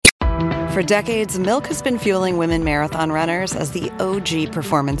For decades, milk has been fueling women marathon runners as the OG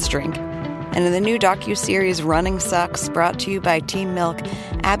performance drink. And in the new docuseries Running Sucks, brought to you by Team Milk,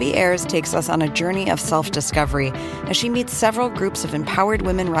 Abby Ayers takes us on a journey of self-discovery as she meets several groups of empowered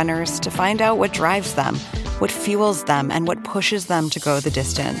women runners to find out what drives them, what fuels them, and what pushes them to go the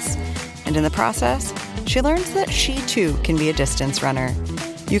distance. And in the process, she learns that she too can be a distance runner.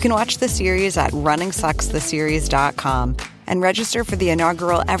 You can watch the series at runningsuckstheseries.com and register for the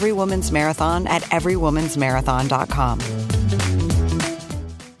inaugural Every Woman's Marathon at everywomansmarathon.com.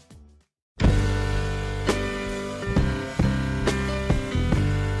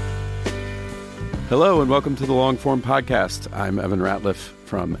 Hello and welcome to the Long Form Podcast. I'm Evan Ratliff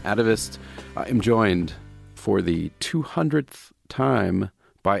from Atavist. I'm joined for the 200th time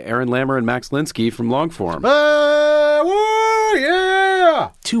by Aaron Lammer and Max Linsky from Long Form. Woo,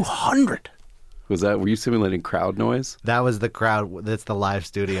 yeah! 200. Were you simulating crowd noise? That was the crowd. That's the live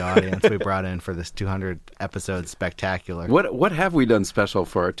studio audience we brought in for this 200th episode spectacular. What have we done special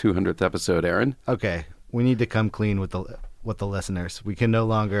for our 200th episode, Aaron? Okay, we need to come clean with the listeners. We can no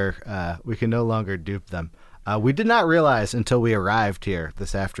longer dupe them. We did not realize until we arrived here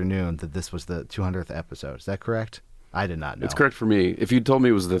this afternoon that this was the 200th episode. Is that correct? I did not know. It's correct for me. If you'd told me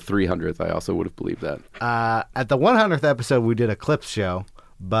it was the 300th, I also would have believed that. At the 100th episode, we did a clips show,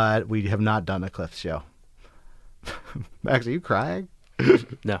 but we have not done a clips show. Max, are you crying?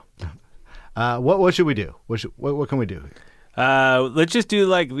 No. What should we do? What can we do? Let's just do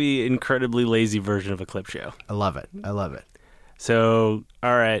like the incredibly lazy version of a clip show. I love it. So,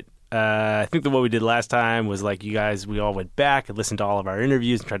 all right. I think that what we did last time was like we all went back and listened to all of our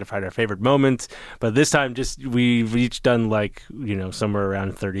interviews and tried to find our favorite moments. But this time, we've each done somewhere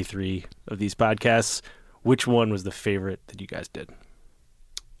around 33 of these podcasts. Which one was the favorite that you guys did?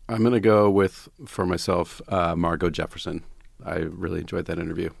 I'm going to go with, for myself, Margot Jefferson. I really enjoyed that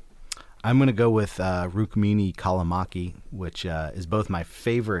interview. I'm going to go with Rukmini Callimachi, which is both my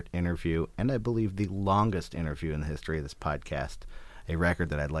favorite interview and I believe the longest interview in the history of this podcast, a record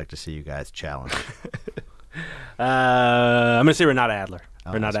that I'd like to see you guys challenge. I'm going to say Renata Adler.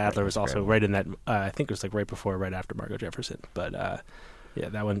 Oh, Renata Adler was great. also right in that. I think it was like right after Margot Jefferson. But yeah,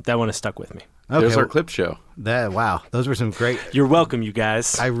 that one has stuck with me. Okay, There's our clip show. Wow, those were some great. You're welcome, you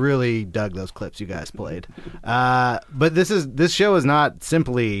guys. I really dug those clips you guys played. But this show is not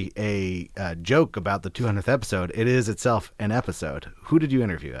simply a joke about the 200th episode. It is itself an episode. Who did you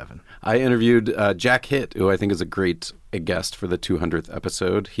interview, Evan? I interviewed Jack Hitt, who I think is a great guest for the 200th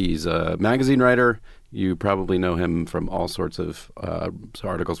episode. He's a magazine writer. You probably know him from all sorts of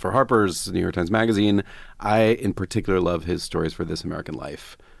articles for Harper's, New York Times Magazine. I, in particular, love his stories for This American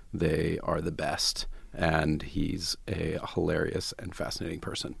Life. They are the best, and he's a hilarious and fascinating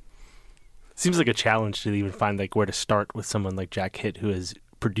person. Seems like a challenge to even find where to start with someone like Jack Hitt, who has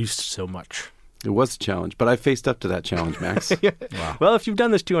produced so much. It was a challenge, but I faced up to that challenge, Max. Wow. Well, if you've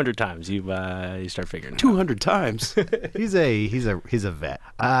done this 200 times, you start figuring it out. 200 times. He's a vet.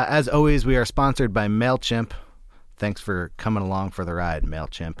 As always, we are sponsored by MailChimp. Thanks for coming along for the ride,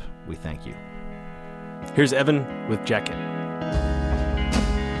 MailChimp. We thank you. Here's Evan with Jack Hitt.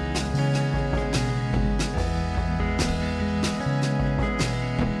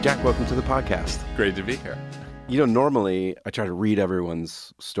 Jack, welcome to the podcast. Great to be here. You know, normally I try to read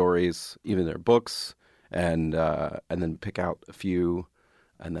everyone's stories, even their books, and then pick out a few,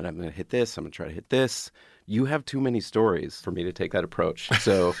 and then I'm going to hit this, I'm going to try to hit this. You have too many stories for me to take that approach,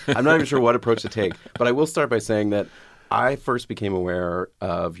 so I'm not even sure what approach to take. But I will start by saying that I first became aware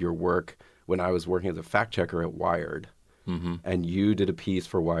of your work when I was working as a fact checker at Wired, and you did a piece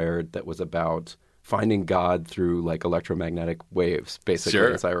for Wired that was about finding God through electromagnetic waves, basically,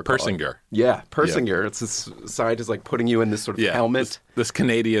 Sure. as I recall. Persinger. Yeah, Persinger. Yeah. It's this scientist putting you in this sort of helmet. This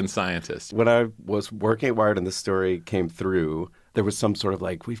Canadian scientist. When I was working at Wired and this story came through, there was some sort of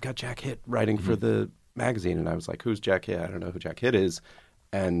we've got Jack Hitt writing for the magazine. And I was like, who's Jack Hitt? I don't know who Jack Hitt is.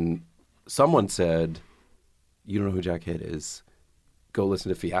 And someone said, you don't know who Jack Hitt is? Go listen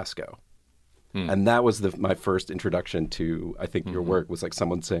to Fiasco. And that was my first introduction to, I think, your work was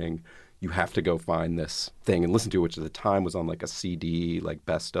someone saying, you have to go find this thing and listen to it, which at the time was on a CD,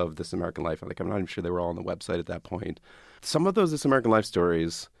 best of This American Life. I'm not even sure they were all on the website at that point. Some of those This American Life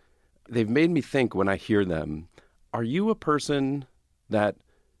stories, they've made me think when I hear them, are you a person that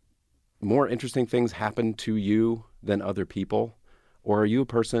more interesting things happen to you than other people? Or are you a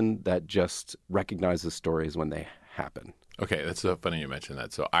person that just recognizes stories when they happen? Okay, that's so funny you mentioned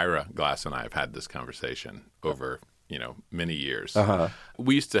that. So Ira Glass and I have had this conversation over many years.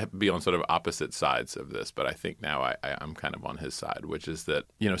 We used to be on sort of opposite sides of this, but I think now I'm kind of on his side, which is that,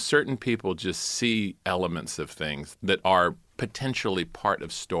 certain people just see elements of things that are potentially part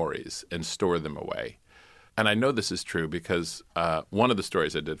of stories and store them away. And I know this is true because one of the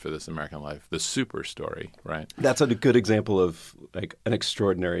stories I did for This American Life, the super story, right? That's a good example of like an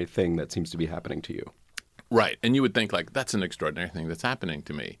extraordinary thing that seems to be happening to you. Right. And you would think like, that's an extraordinary thing that's happening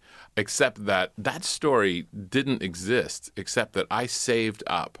to me. Except that that story didn't exist, except that I saved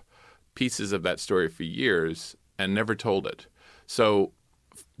up pieces of that story for years and never told it. So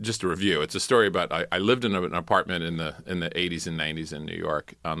just to review, it's a story about I lived in an apartment in the 80s and 90s in New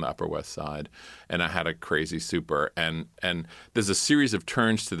York on the Upper West Side, and I had a crazy super. And there's a series of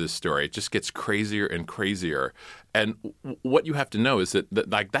turns to this story. It just gets crazier and crazier. And what you have to know is that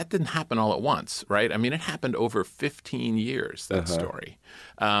that didn't happen all at once, right? I mean, it happened over 15 years, that story.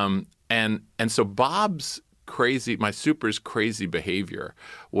 And so my super's crazy behavior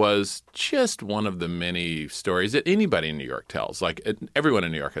was just one of the many stories that anybody in New York tells. Like everyone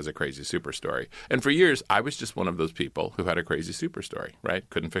in New York has a crazy super story. And for years, I was just one of those people who had a crazy super story, right?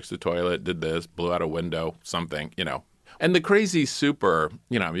 Couldn't fix the toilet, did this, blew out a window, something, And the crazy super,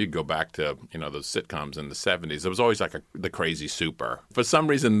 you go back to, those sitcoms in the 70s. There was always like the crazy super. For some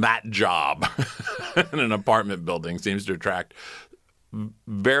reason, that job in an apartment building seems to attract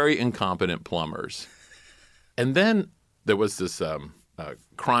very incompetent plumbers. And then there was this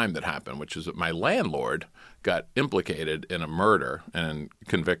crime that happened, which is that my landlord got implicated in a murder and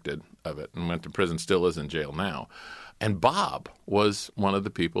convicted of it and went to prison, still is in jail now. And Bob was one of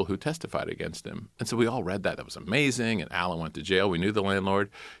the people who testified against him. And so we all read that. That was amazing. And Alan went to jail. We knew the landlord.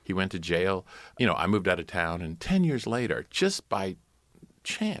 He went to jail. I moved out of town. And 10 years later, just by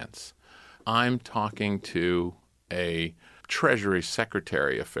chance, I'm talking to a Treasury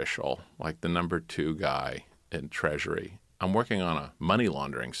Secretary official, like the number 2 guy in Treasury. I'm working on a money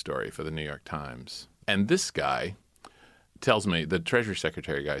laundering story for the New York Times. And this guy tells me, the Treasury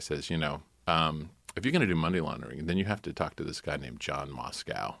Secretary guy says, if you're going to do money laundering, then you have to talk to this guy named John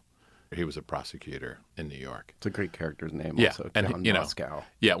Moscow. He was a prosecutor in New York. It's a great character's name also, and John Moscow.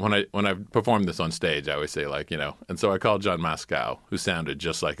 Yeah, when I perform this on stage, I always say and so I called John Moscow, who sounded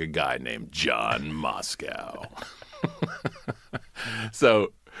just like a guy named John Moscow.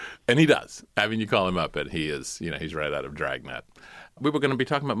 And he does. I mean, you call him up, and he is, he's right out of Dragnet. We were going to be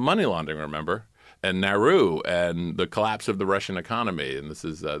talking about money laundering, remember, and Nauru and the collapse of the Russian economy, and this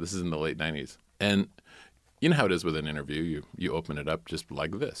is in the late 90s. And you know how it is with an interview. You open it up just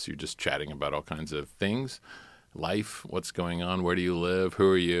like this. You're just chatting about all kinds of things, life, what's going on, where do you live, who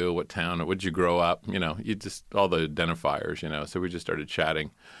are you, what town, where did you grow up, you just all the identifiers, So we just started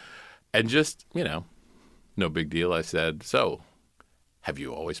chatting, and just no big deal. I said, so, have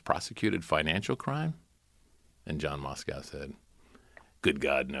you always prosecuted financial crime? And John Moscow said, good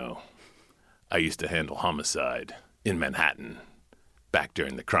God, no. I used to handle homicide in Manhattan back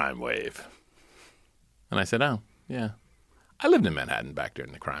during the crime wave. And I said, oh, yeah. I lived in Manhattan back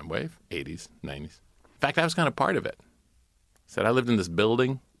during the crime wave, 80s, 90s. In fact, I was kind of part of it. I said, I lived in this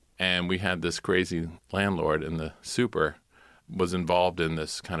building, and we had this crazy landlord, and the super was involved in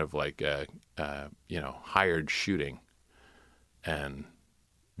this kind of like, hired shooting. And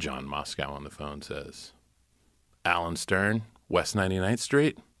John Moscow on the phone says, Alan Stern, West 99th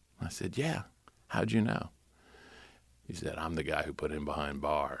Street? I said, yeah. How'd you know? He said, I'm the guy who put him behind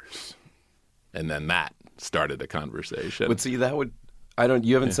bars. And then that started a conversation. But see, you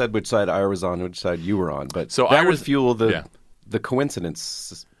haven't said which side I was on, which side you were on, but so that would fuel the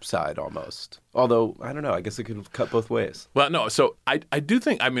coincidence side almost. Although, I don't know, I guess it could cut both ways. Well, no, so I do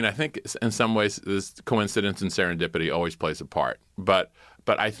think, I think in some ways this coincidence and serendipity always plays a part. But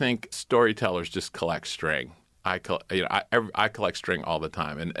I think storytellers just collect string. I collect string all the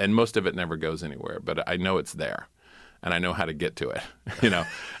time, and most of it never goes anywhere, but I know it's there, and I know how to get to it,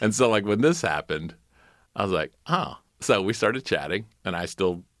 And so, like, when this happened, I was like, oh. So we started chatting, and I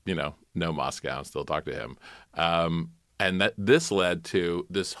still, know Moscow and still talk to him. And this led to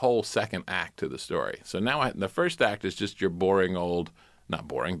this whole second act to the story. So now the first act is just your boring not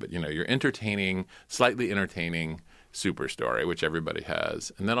boring, but, your entertaining, slightly entertaining super story, which everybody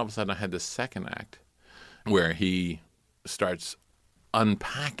has. And then all of a sudden I had this second act where he starts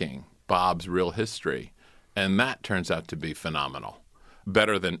unpacking Bob's real history. And that turns out to be phenomenal.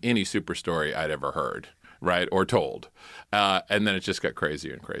 Better than any super story I'd ever heard, right, or told. And then it just got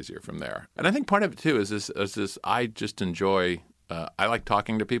crazier and crazier from there. And I think part of it, too, is this I just enjoy I like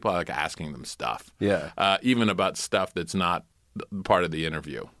talking to people. I like asking them stuff. Yeah. Even about stuff that's not part of the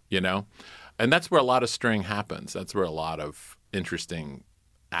interview, And that's where a lot of string happens. That's where a lot of interesting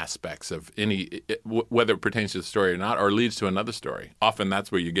aspects of whether it pertains to the story or not, or leads to another story. Often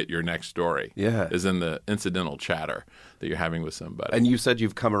that's where you get your next story. Yeah. Is in the incidental chatter that you're having with somebody. And you said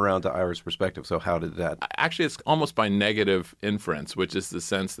you've come around to Ira's perspective. So how did that? Actually, it's almost by negative inference, which is the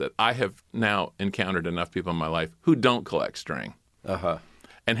sense that I have now encountered enough people in my life who don't collect string. Uh-huh.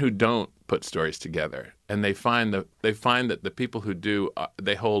 And who don't put stories together. And they find that the people who do,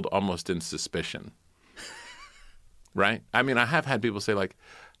 they hold almost in suspicion. Right? I mean, I have had people say, like,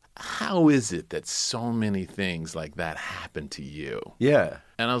 how is it that so many things like that happen to you? Yeah.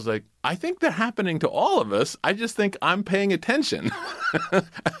 And I was like, I think they're happening to all of us. I just think I'm paying attention.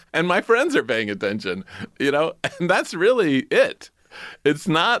 And my friends are paying attention, and that's really it. It's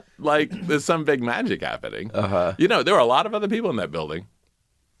not like there's some big magic happening. Uh-huh. There were a lot of other people in that building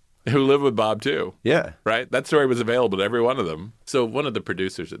who live with Bob too. Yeah. Right? That story was available to every one of them. So one of the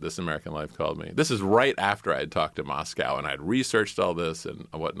producers at This American Life called me. This is right after I had talked to Moscow and I had researched all this and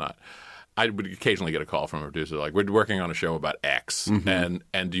whatnot. I would occasionally get a call from a producer like, we're working on a show about X. Mm-hmm.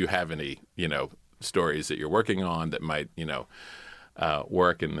 And do you have any, stories that you're working on that might,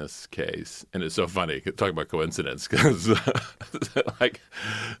 work in this case? And it's so funny, talk about coincidence, because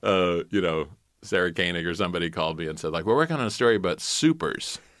Sarah Koenig or somebody called me and said, like, we're working on a story about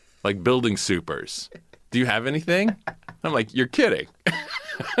supers. Like building supers. Do you have anything? I'm like, you're kidding.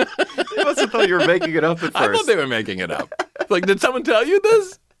 They must have thought you were making it up at first. I thought they were making it up. Like, did someone tell you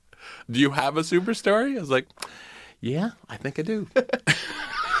this? Do you have a super story? I was like, yeah, I think I do.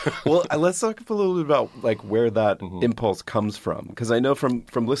 Well, let's talk a little bit about like where that impulse comes from. Because I know from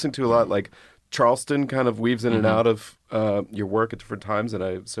listening to a lot, like Charleston kind of weaves in and out of your work at different times. And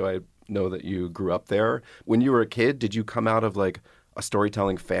I know that you grew up there. When you were a kid, did you come out of like a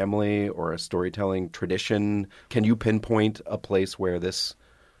storytelling family or a storytelling tradition? Can you pinpoint a place where this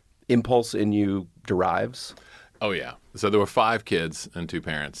impulse in you derives? Oh, yeah. So there were 5 kids and 2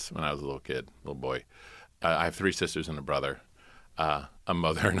 parents when I was a little boy. I have 3 sisters and a brother, a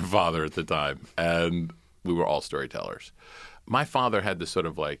mother and a father at the time, and we were all storytellers. My father had this sort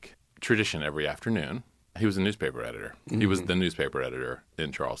of like tradition every afternoon. He was a newspaper editor. Mm-hmm. He was the newspaper editor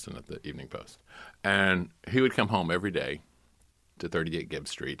in Charleston at the Evening Post. And he would come home every day to 38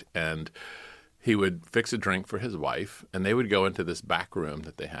 Gibbs Street, and he would fix a drink for his wife, and they would go into this back room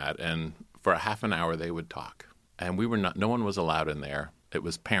that they had, and for a half an hour they would talk. And no one was allowed in there. It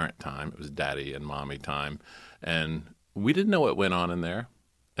was parent time. It was daddy and mommy time. And we didn't know what went on in there.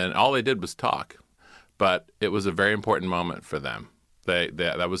 And all they did was talk. But it was a very important moment for them.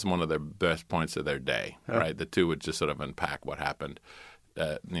 That was one of their best points of their day, right? The two would just sort of unpack what happened.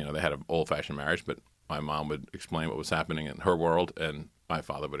 They had an old-fashioned marriage, but my mom would explain what was happening in her world, and my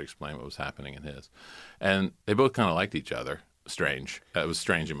father would explain what was happening in his. And they both kind of liked each other. Strange. It was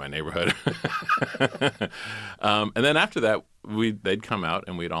strange in my neighborhood. And then after that, they'd come out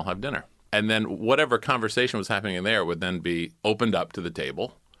and we'd all have dinner. And then whatever conversation was happening in there would then be opened up to the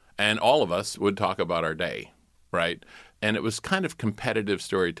table, and all of us would talk about our day, right? And it was kind of competitive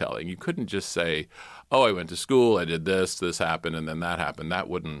storytelling. You couldn't just say, oh, I went to school, I did this happened, and then that happened. That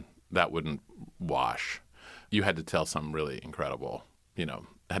wouldn't wash. You had to tell something really incredible. It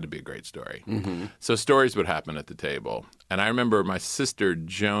had to be a great story. Mm-hmm. So stories would happen at the table. And I remember my sister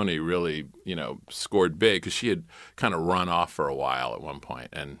Joni really, scored big because she had kind of run off for a while at one point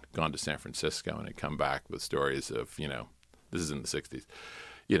and gone to San Francisco and had come back with stories of, this is in the 60s,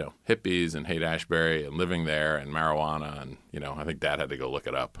 hippies and Haight-Ashbury and living there and marijuana. And, I think Dad had to go look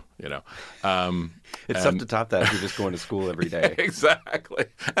it up, It's tough to top that if you're just going to school every day. Exactly.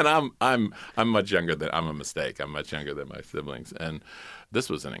 And I'm much younger I'm a mistake. I'm much younger than my siblings. And this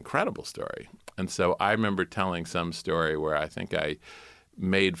was an incredible story. And so I remember telling some story where I think I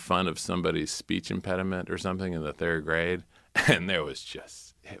made fun of somebody's speech impediment or something in the 3rd grade. And it was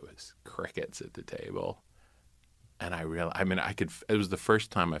crickets at the table. And I realized, it was the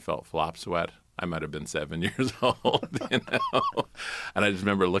first time I felt flop sweat. I might have been 7 years old, And I just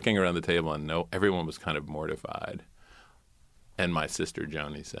remember looking around the table and everyone was kind of mortified. And my sister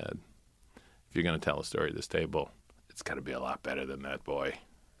Joni said, if you're going to tell a story at this table, it's got to be a lot better than that, boy.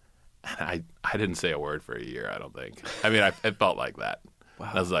 And I didn't say a word for a year, I don't think. It felt like that.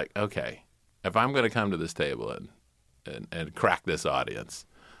 Wow. I was like, okay, if I'm going to come to this table and crack this audience,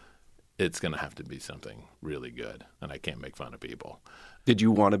 it's going to have to be something really good, and I can't make fun of people. Did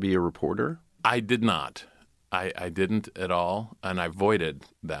you want to be a reporter? I did not. I didn't at all, and I avoided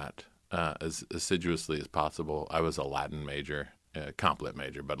that as assiduously as possible. I was a Latin major, comp lit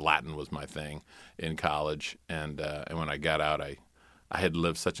major, but Latin was my thing in college, and when I got out, I had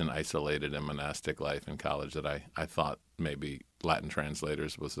lived such an isolated and monastic life in college that I thought maybe Latin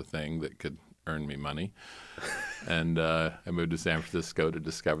translators was a thing that could earn me money. And I moved to San Francisco to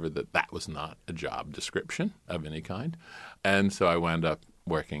discover that that was not a job description of any kind. And so I wound up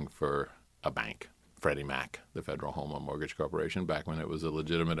working for a bank, Freddie Mac, the Federal Home Loan Mortgage Corporation, back when it was a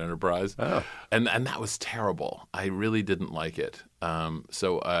legitimate enterprise. Oh. And that was terrible. I really didn't like it.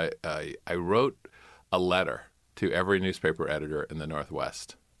 So I wrote a letter to every newspaper editor in the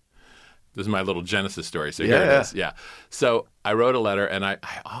Northwest. This is my little Genesis story. So here it is. Yeah. So I wrote a letter, and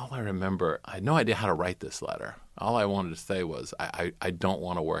all I remember, I had no idea how to write this letter. All I wanted to say was, I don't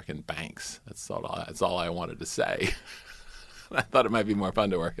want to work in banks. That's all I wanted to say. I thought it might be more fun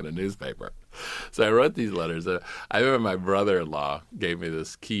to work in a newspaper. So I wrote these letters. I remember my brother-in-law gave me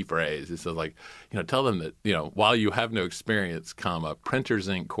this key phrase. He says, like, tell them that, while you have no experience, printers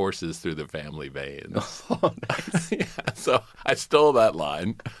ink courses through the family veins. Oh, nice. Yeah, so I stole that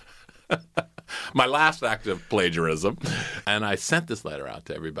line. My last act of plagiarism. And I sent this letter out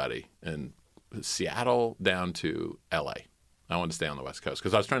to everybody in Seattle down to L.A. I wanted to stay on the West Coast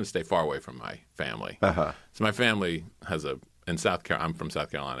because I was trying to stay far away from my family. Uh-huh. So my family has I'm from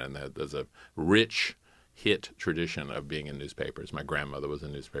South Carolina, and there's a rich Hitt tradition of being in newspapers. My grandmother was a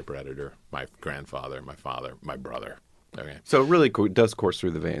newspaper editor. My grandfather, my father, my brother. Okay. So it really does course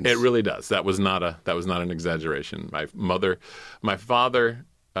through the veins. It really does. That was not an exaggeration. My father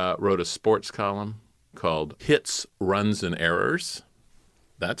wrote a sports column called Hitt's Runs and Errors.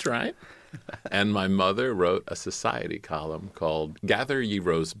 That's right. And my mother wrote a society column called Gather Ye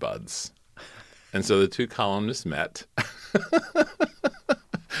Rosebuds. And so the two columnists met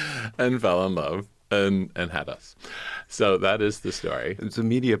and fell in love and had us. So that is the story. It's a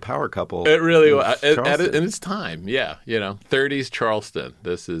media power couple. It really was. Charleston. In its time, yeah. 30s Charleston.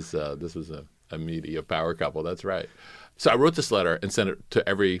 This was a media power couple. That's right. So I wrote this letter and sent it to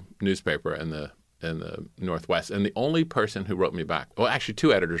every newspaper in the Northwest. And the only person who wrote me back, well, actually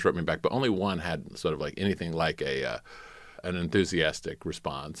two editors wrote me back, but only one had sort of like anything like an enthusiastic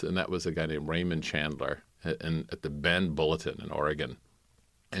response. And that was a guy named Raymond Chandler at the Bend Bulletin in Oregon.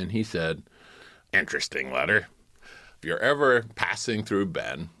 And he said, interesting letter. If you're ever passing through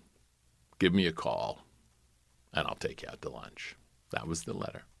Bend, give me a call and I'll take you out to lunch. That was the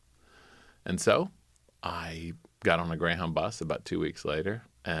letter. And so I got on a Greyhound bus about 2 weeks later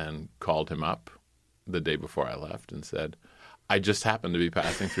and called him up the day before I left and said, I just happened to be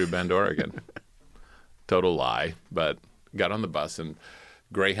passing through Bend, Oregon. Total lie, but got on the bus and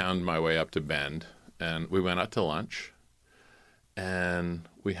Greyhound my way up to Bend, and we went out to lunch, and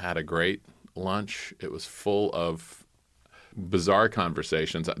we had a great lunch. It was full of bizarre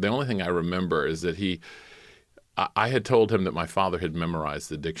conversations. The only thing I remember is that I had told him that my father had memorized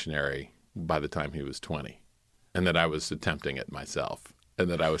the dictionary by the time he was 20. And that I was attempting it myself, and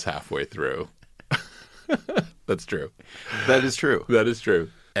that I was halfway through. That's true. That is true. That is true.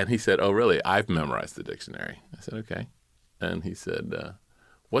 And he said, oh, really? I've memorized the dictionary. I said, okay. And he said,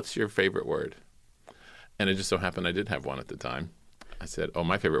 what's your favorite word? And it just so happened I did have one at the time. I said, oh,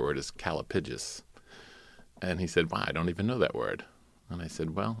 my favorite word is callipygus. And he said, wow, I don't even know that word. And I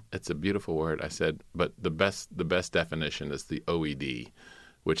said, well, it's a beautiful word. I said, but the best definition is the OED,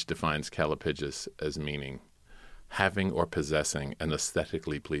 which defines callipygus as meaning having or possessing an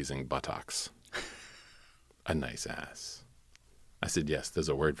aesthetically pleasing buttocks. A nice ass. I said, yes, there's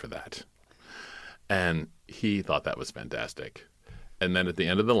a word for that. And he thought that was fantastic. And then at the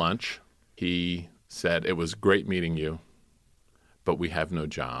end of the lunch, he said, it was great meeting you, but we have no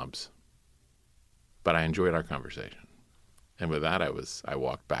jobs. But I enjoyed our conversation. And with that, I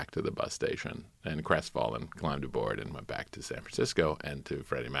walked back to the bus station and crestfallen, climbed aboard and went back to San Francisco and to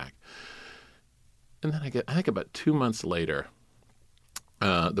Freddie Mac. And then I think about 2 months later,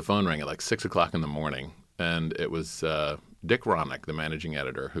 the phone rang at like 6 o'clock in the morning, and it was Dick Ronick, the managing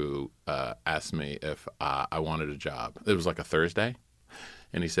editor, who asked me if I wanted a job. It was like a Thursday,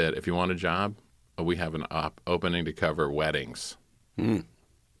 and he said, if you want a job, we have an opening to cover weddings, and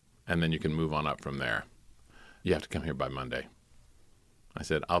then you can move on up from there. You have to come here by Monday. I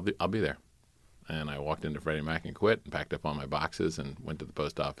said, I'll be there. And I walked into Freddie Mac and quit and packed up all my boxes and went to the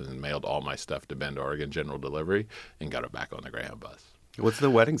post office and mailed all my stuff to Bend, Oregon, general delivery, and got it back on the Greyhound bus. What's the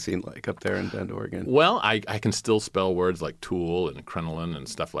wedding scene like up there in Bend, Oregon? Well, I can still spell words like tool and crinoline and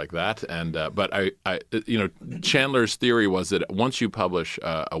stuff like that. And but Chandler's theory was that once you publish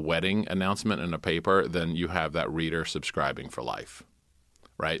a wedding announcement in a paper, then you have that reader subscribing for life.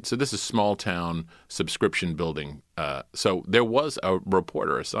 Right. So this is small town subscription building. So there was a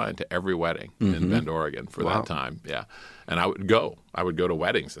reporter assigned to every wedding in Bend, Oregon for that time. Yeah. And I would go to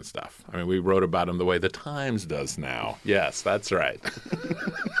weddings and stuff. I mean, we wrote about them the way the Times does now. Yes, that's right.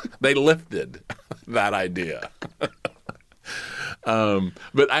 They lifted that idea.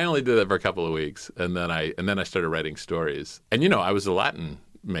 But I only did that for a couple of weeks, and then I started writing stories. And I was a Latin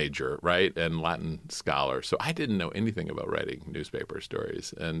major, right, and Latin scholar, so I didn't know anything about writing newspaper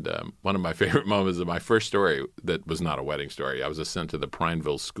stories. And one of my favorite moments of my first story that was not a wedding story, I was sent to the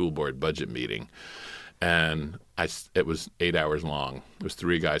Prineville School Board budget meeting, and it was 8 hours long. It was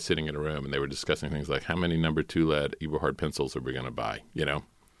 3 guys sitting in a room, and they were discussing things like how many number 2 lead Eberhard pencils are we going to buy,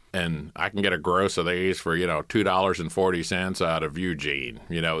 And I can get a gross of these for, $2.40 out of Eugene.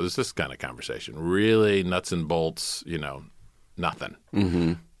 It was this kind of conversation. Really nuts and bolts, nothing.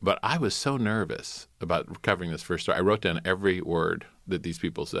 Mm-hmm. But I was so nervous about covering this first story. I wrote down every word that these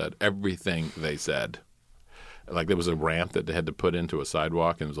people said, everything they said. Like there was a ramp that they had to put into a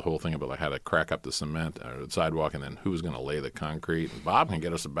sidewalk, and it was a whole thing about like how to crack up the cement or the sidewalk, and then who was going to lay the concrete. And Bob can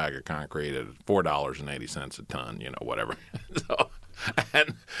get us a bag of concrete at $4.80 a ton, whatever.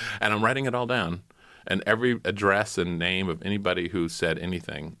 And I'm writing it all down, and every address and name of anybody who said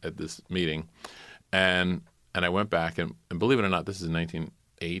anything at this meeting. And I went back, and believe it or not, this is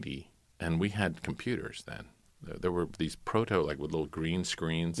 1980, and we had computers then. There were these with little green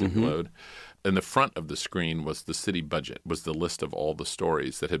screens that glowed. In the front of the screen was the city budget, was the list of all the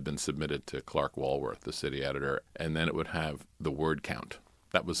stories that had been submitted to Clark Walworth, the city editor, and then it would have the word count.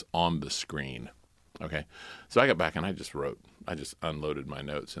 That was on the screen. Okay, so I got back and I just unloaded my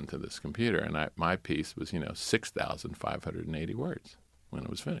notes into this computer, and my piece was 6,580 words when it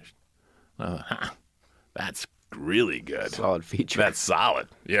was finished. And I thought, that's really good. Solid feature. That's solid,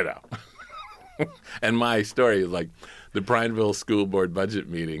 And my story is like the Prineville School Board budget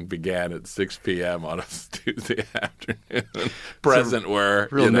meeting began at 6 p.m. on a Tuesday afternoon. Present were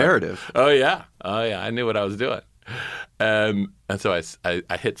real narrative. Oh yeah, I knew what I was doing, and so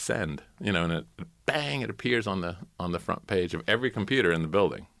I hit send, and it bang, it appears on the front page of every computer in the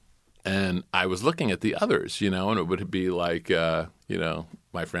building. And I was looking at the others, and it would be like,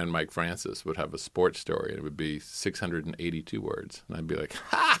 my friend Mike Francis would have a sports story, and it would be 682 words, and I'd be like,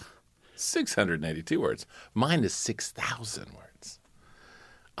 ha. 682 words. Mine is 6,000 words.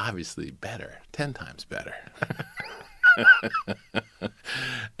 Obviously better, 10 times better.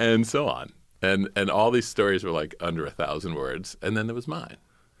 And so on. And all these stories were like under 1,000 words. And then there was mine.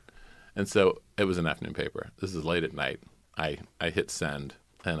 And so it was an afternoon paper. This is late at night. I hit send,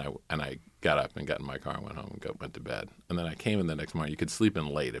 and I got up and got in my car and went home and went to bed. And then I came in the next morning. You could sleep in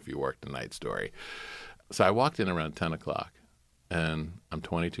late if you worked a night story. So I walked in around 10 o'clock. And I'm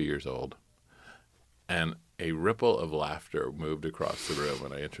 22 years old, and a ripple of laughter moved across the room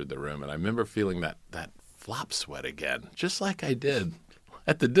when I entered the room. And I remember feeling that flop sweat again, just like I did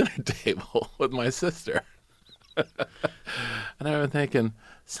at the dinner table with my sister. And I was thinking,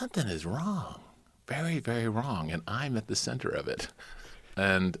 something is wrong, very, very wrong, and I'm at the center of it.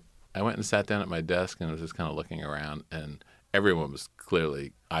 And I went and sat down at my desk and was just kind of looking around, and everyone was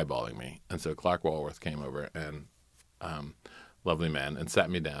clearly eyeballing me. And so Clark Walworth came over and lovely man, and sat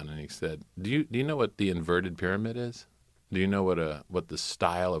me down, and he said, do you know what the inverted pyramid is? Do you know what the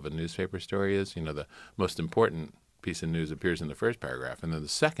style of a newspaper story is? The most important piece of news appears in the first paragraph, and then the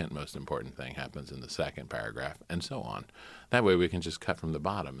second most important thing happens in the second paragraph, and so on. That way we can just cut from the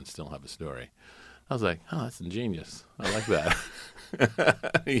bottom and still have a story. I was like, oh, that's ingenious. I like that.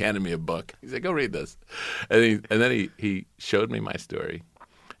 He handed me a book. He said, go read this. And then he showed me my story,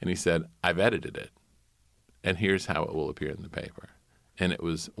 and he said, I've edited it. And here's how it will appear in the paper. And it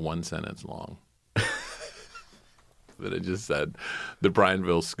was one sentence long. But it just said, the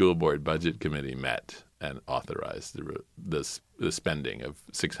Prineville School Board Budget Committee met and authorized the spending of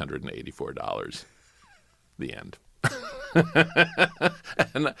 $684. The end.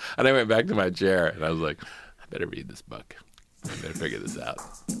 And I went back to my chair, and I was like, I better read this book. I better figure this out.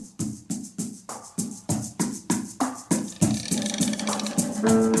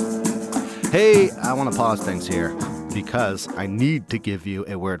 Hey, I want to pause things here because I need to give you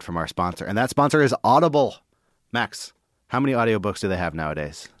a word from our sponsor, and that sponsor is Audible. Max, how many audiobooks do they have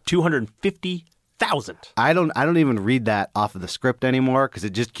nowadays? 250,000. I don't even read that off of the script anymore because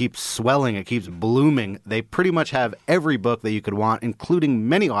it just keeps swelling. It keeps blooming. They pretty much have every book that you could want, including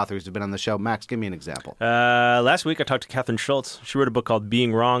many authors who've been on the show. Max, give me an example. Last week I talked to Catherine Schultz. She wrote a book called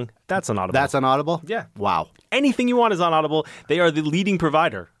Being Wrong. That's on Audible. That's on Audible? Yeah. Wow. Anything you want is on Audible. They are the leading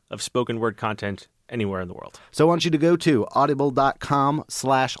provider of spoken word content anywhere in the world. So I want you to go to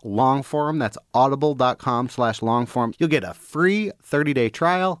audible.com/longform. That's audible.com/longform. You'll get a free 30-day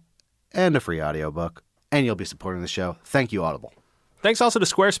trial and a free audiobook, and you'll be supporting the show. Thank you, Audible. Thanks also to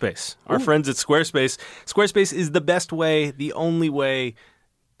Squarespace, our friends at Squarespace. Squarespace is the best way, the only way,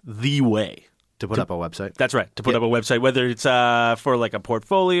 the way To put up a website. That's right. To put up a website, whether it's for like a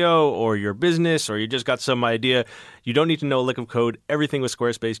portfolio or your business or you just got some idea, you don't need to know a lick of code. Everything with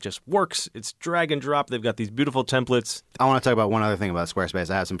Squarespace just works. It's drag and drop. They've got these beautiful templates. I want to talk about one other thing about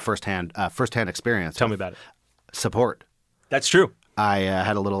Squarespace. I had some firsthand experience. Tell me about it. Support. That's true. I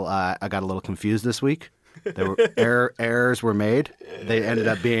got a little confused this week. There were errors were made. They ended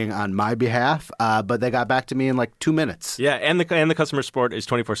up being on my behalf, but they got back to me in like 2 minutes. Yeah, and the customer support is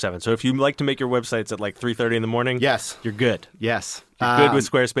 24/7. So if you like to make your websites at like 3:30 in the morning, yes, you're good. Yes, you're good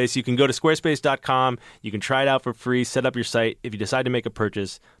with Squarespace. You can go to squarespace.com. You can try it out for free. Set up your site. If you decide to make a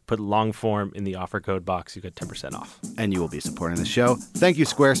purchase, put long form in the offer code box. You get 10% off, and you will be supporting the show. Thank you,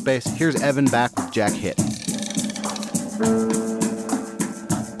 Squarespace. Here's Evan back with Jack Hitt.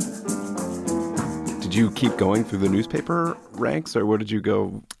 Did you keep going through the newspaper ranks, or where did you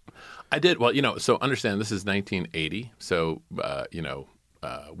go? I did. Well, so understand this is 1980. So,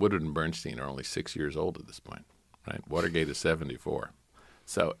 Woodward and Bernstein are only 6 years old at this point, right? Watergate is 74.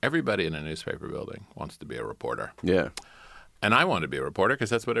 So everybody in a newspaper building wants to be a reporter. Yeah. And I wanted to be a reporter because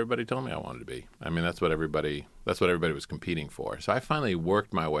that's what everybody told me I wanted to be. I mean, that's what everybody was competing for. So I finally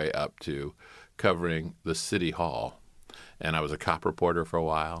worked my way up to covering the city hall. And I was a cop reporter for a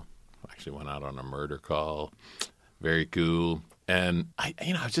while. Actually went out on a murder call. Very cool. And I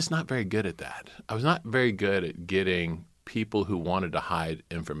was just not very good at that. I was not very good at getting people who wanted to hide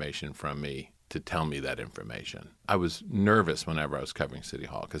information from me to tell me that information. I was nervous whenever I was covering City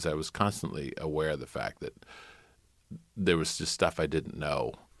Hall because I was constantly aware of the fact that there was just stuff I didn't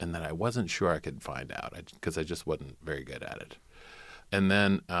know and that I wasn't sure I could find out because I just wasn't very good at it. And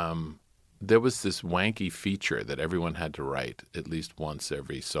then there was this wanky feature that everyone had to write at least once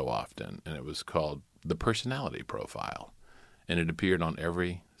every so often, and it was called the personality profile. And it appeared on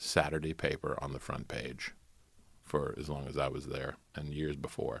every Saturday paper on the front page for as long as I was there and years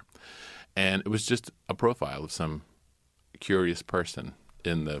before. And it was just a profile of some curious person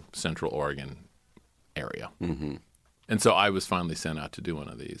in the Central Oregon area. Mm-hmm. And so I was finally sent out to do one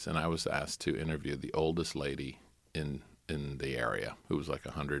of these, and I was asked to interview the oldest lady in the area, who was like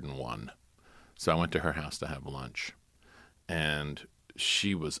 101. So I went to her house to have lunch, and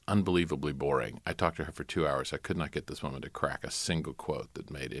she was unbelievably boring. I talked to her for 2 hours. I could not get this woman to crack a single quote that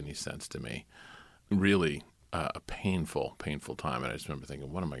made any sense to me. Really a painful, painful time. And I just remember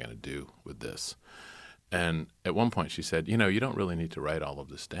thinking, what am I going to do with this? And at one point she said, you don't really need to write all of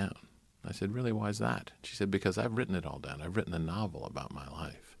this down. I said, really, why is that? She said, because I've written it all down. I've written a novel about my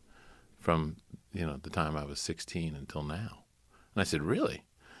life from, the time I was 16 until now. And I said, really?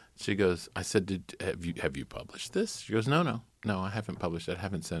 She goes, I said, have you published this? She goes, no, I haven't published it. I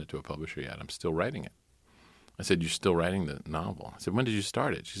haven't sent it to a publisher yet. I'm still writing it. I said, you're still writing the novel? I said, when did you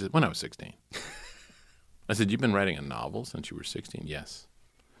start it? She said, when I was 16. I said, you've been writing a novel since you were 16? Yes.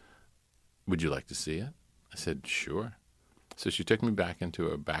 Would you like to see it? I said, sure. So she took me back into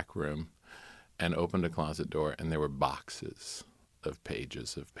a back room and opened a closet door, and there were boxes of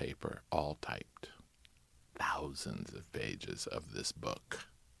pages of paper, all typed. Thousands of pages of this book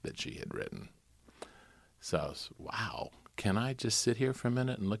that she had written. So I was, wow, can I just sit here for a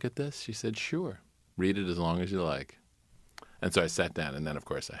minute and look at this? She said, sure. Read it as long as you like. And so I sat down, and then, of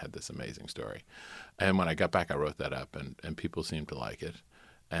course, I had this amazing story. And when I got back, I wrote that up, and people seemed to like it.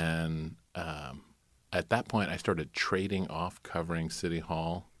 And at that point, I started trading off covering City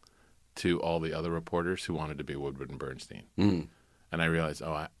Hall to all the other reporters who wanted to be Woodward and Bernstein. Mm. And I realized,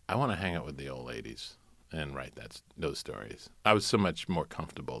 I want to hang out with the old ladies and write those stories. I was so much more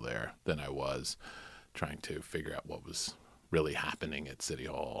comfortable there than I was trying to figure out what was really happening at City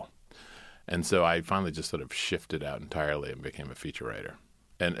Hall. And so I finally just sort of shifted out entirely and became a feature writer.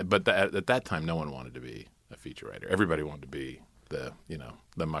 But at that time, no one wanted to be a feature writer. Everybody wanted to be the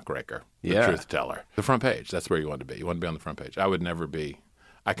muckraker, the truth teller. The front page, that's where you wanted to be. You wanted to be on the front page. I would never be.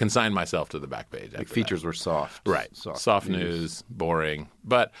 I consigned myself to the back page. Like features were soft. Right. Soft news, boring.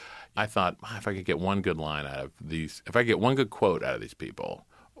 But I thought, if I could get one good line out of these, if I get one good quote out of these people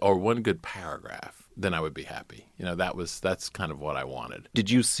or one good paragraph, then I would be happy. That's kind of what I wanted. Did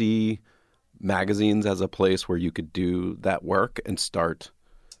you see magazines as a place where you could do that work and start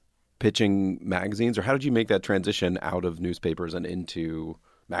pitching magazines? Or how did you make that transition out of newspapers and into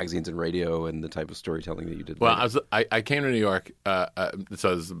magazines and radio and the type of storytelling that you did? Well, I came to New York, so it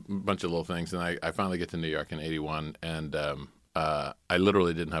was a bunch of little things, and I finally get to New York in 81, and I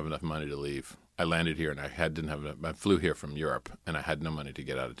literally didn't have enough money to leave. I landed here, and I flew here from Europe, and I had no money to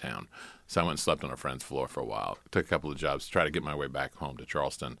get out of town. So I went and slept on a friend's floor for a while. Took a couple of jobs to try to get my way back home to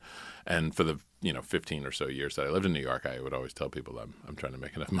Charleston. And for the 15 or so years that I lived in New York, I would always tell people I'm trying to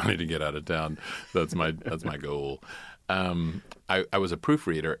make enough money to get out of town. That's my goal. I was a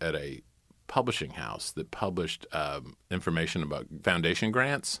proofreader at a publishing house that published information about foundation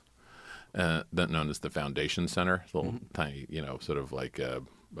grants, known as the Foundation Center, a little tiny, sort of like a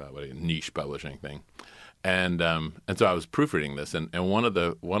niche publishing thing. And so I was proofreading this, and one of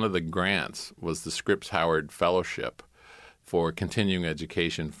the grants was the Scripps Howard Fellowship for continuing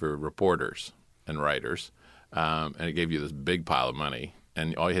education for reporters and writers, and it gave you this big pile of money,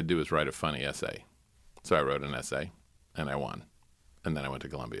 and all you had to do was write a funny essay. So I wrote an essay, and I won, and then I went to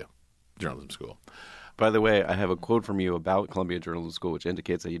Columbia Journalism School. By the way, I have a quote from you about Columbia Journalism School, which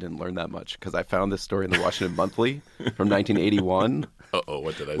indicates that you didn't learn that much, because I found this story in the Washington Monthly from 1981. Uh-oh,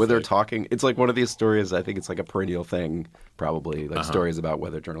 what did I say? Where they're talking, it's like one of these stories, I think it's like a perennial thing, probably, like stories about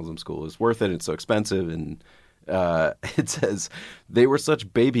whether journalism school is worth it, it's so expensive, and it says, they were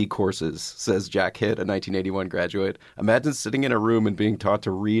such baby courses, says Jack Hitt, a 1981 graduate. Imagine sitting in a room and being taught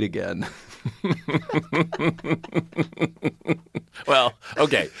to read again. Well,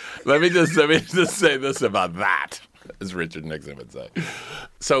 okay. Let me just say this about that, as Richard Nixon would say.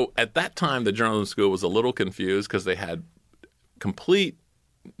 So at that time, the journalism school was a little confused because they had complete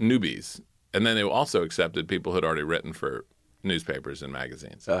newbies, and then they also accepted people who had already written for newspapers and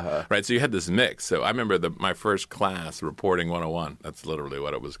magazines, right? So you had this mix. So I remember my first class, Reporting 101. That's literally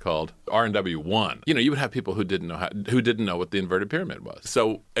what it was called. R&W 1. You would have people who didn't know what the inverted pyramid was.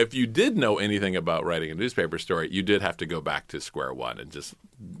 So if you did know anything about writing a newspaper story, you did have to go back to square one and just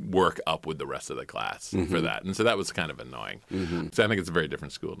work up with the rest of the class for that. And so that was kind of annoying. So I think it's a very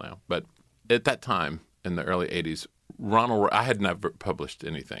different school now. But at that time, in the early 80s, I had never published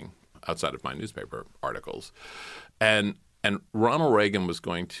anything outside of my newspaper articles, and Ronald Reagan was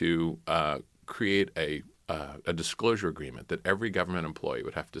going to create a disclosure agreement that every government employee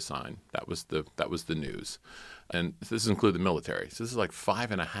would have to sign. That was the news, and this included the military. So this is like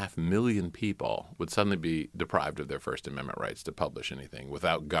 5.5 million people would suddenly be deprived of their First Amendment rights to publish anything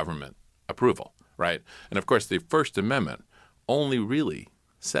without government approval, right? And of course, the First Amendment only really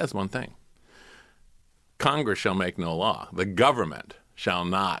says one thing: Congress shall make no law. The government shall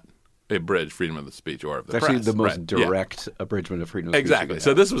not abridge freedom of the speech or of the press. press. Actually, the most right? direct abridgment of freedom of speech. Exactly.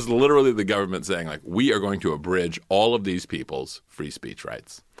 So this was literally the government saying, like, we are going to abridge all of these people's free speech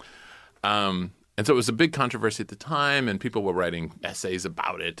rights. And so it was a big controversy at the time, and people were writing essays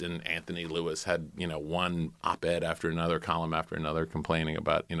about it. And Anthony Lewis had, one op-ed after another, column after another, complaining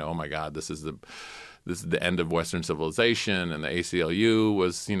about, oh my God, this is the end of Western civilization, and the ACLU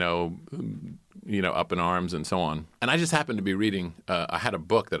was, up in arms and so on. And I just happened to be reading. I had a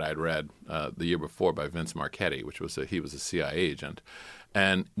book that I had read the year before by Vince Marchetti, which was he was a CIA agent.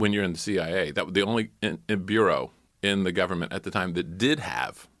 And when you're in the CIA, that was the only bureau in the government at the time that did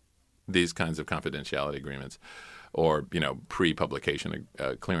have these kinds of confidentiality agreements or pre-publication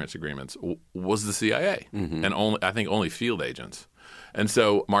clearance agreements was the CIA, and I think only field agents. And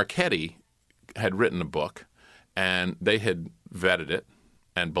so Marchetti had written a book, and they had vetted it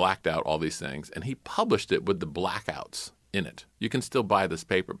and blacked out all these things, and he published it with the blackouts in it. You can still buy this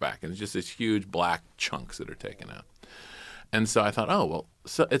paperback, and it's just these huge black chunks that are taken out. And so I thought, oh, well,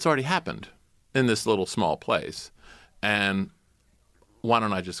 so it's already happened in this little small place, and why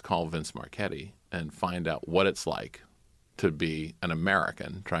don't I just call Vince Marchetti and find out what it's like to be an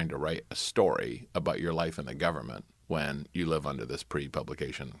American trying to write a story about your life in the government when you live under this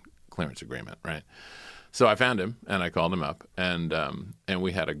pre-publication clearance agreement, right? So I found him, and I called him up, and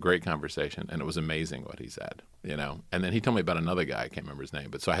we had a great conversation, and it was amazing what he said, And then he told me about another guy, I can't remember his name,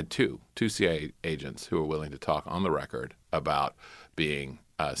 but so I had two CIA agents who were willing to talk on the record about being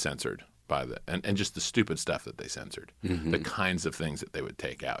censored by and just the stupid stuff that they censored, the kinds of things that they would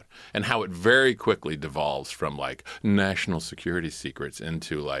take out, and how it very quickly devolves from like national security secrets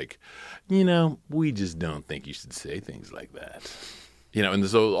into like, we just don't think you should say things like that. And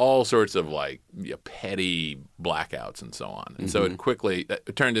there's all sorts of like petty blackouts and so on. And so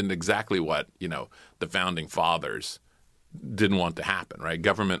it turned into exactly what, the founding fathers didn't want to happen, right?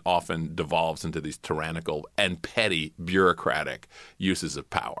 Government often devolves into these tyrannical and petty bureaucratic uses of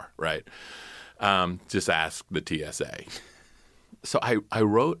power, right? Just ask the TSA. So I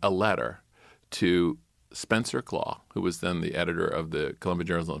wrote a letter to Spencer Claw, who was then the editor of the Columbia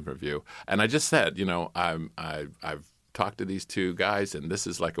Journalism Review. And I just said, I've talk to these two guys, and this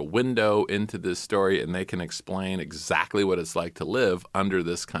is like a window into this story, and they can explain exactly what it's like to live under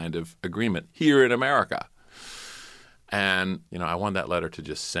this kind of agreement here in America. And, I wanted that letter to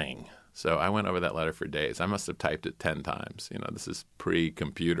just sing. So I went over that letter for days. I must have typed it 10 times. This is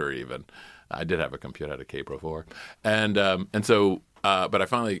pre-computer even. I did have a computer, I had a K-Pro 4.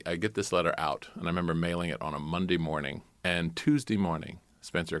 But I get this letter out, and I remember mailing it on a Monday morning. And Tuesday morning,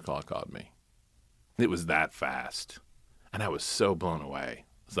 Spencer Claw called me. It was that fast. And I was so blown away.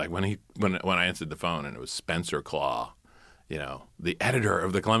 It's like when I answered the phone and it was Spencer Claw, the editor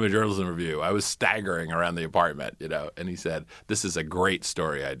of the Columbia Journalism Review. I was staggering around the apartment, and he said, "This is a great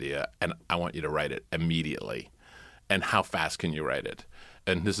story idea, and I want you to write it immediately. And how fast can you write it?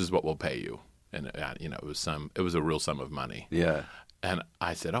 And this is what we'll pay you." And it was a real sum of money. Yeah. And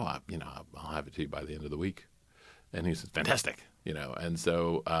I said, "Oh, I'll have it to you by the end of the week." And he said, "Fantastic," And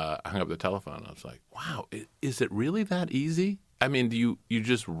so I hung up the telephone. I was like, "Wow, is it really that easy? I mean, do you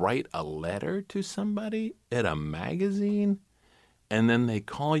just write a letter to somebody at a magazine, and then they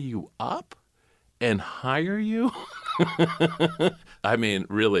call you up and hire you?" I mean,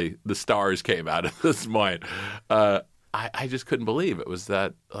 really, the stars came out at this point. I just couldn't believe it was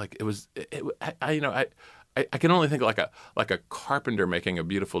that. Like it was. I can only think like a carpenter making a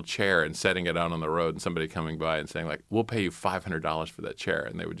beautiful chair and setting it out on the road, and somebody coming by and saying like, "We'll pay you $500 for that chair,"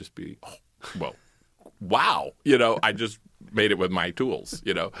 and they would just be, "Oh, well, wow," I just made it with my tools,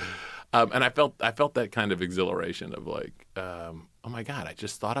 and I felt that kind of exhilaration of like, oh my God, I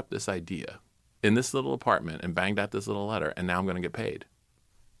just thought up this idea in this little apartment and banged out this little letter, and now I'm going to get paid.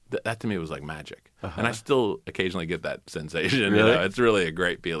 That to me was like magic, and I still occasionally get that sensation. Really? It's really a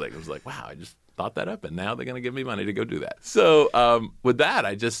great feeling. It was like, wow, I just thought that up, and now they're going to give me money to go do that. So with that,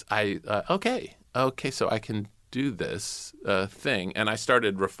 okay, so I can do this thing, and I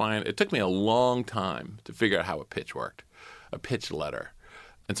started refining. It took me a long time to figure out how a pitch worked, a pitch letter,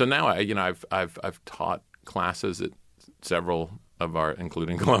 and so now I've taught classes at several of our,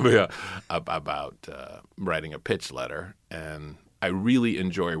 including Columbia, about writing a pitch letter, and I really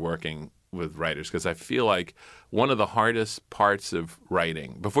enjoy working with writers because I feel like one of the hardest parts of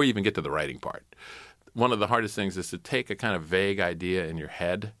writing, before you even get to the writing part, one of the hardest things is to take a kind of vague idea in your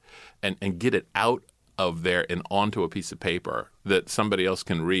head and get it out of there and onto a piece of paper that somebody else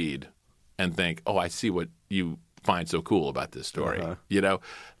can read and think, "Oh, I see what you find so cool about this story."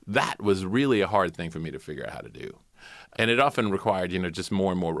 That was really a hard thing for me to figure out how to do. And it often required, just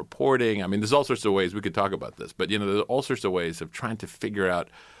more and more reporting. I mean, there's all sorts of ways we could talk about this, but, there's all sorts of ways of trying to figure out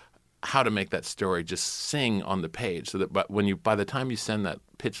how to make that story just sing on the page so that by the time you send that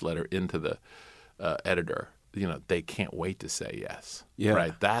pitch letter into the editor, they can't wait to say yes. Yeah.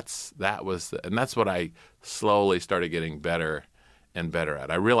 Right. And that's what I slowly started getting better and better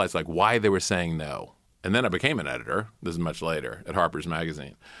at. I realized like why they were saying no. And then I became an editor, this is much later, at Harper's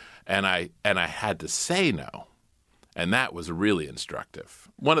Magazine. And I had to say no. And that was really instructive.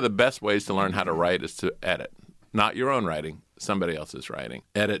 One of the best ways to learn how to write is to edit. Not your own writing, somebody else's writing.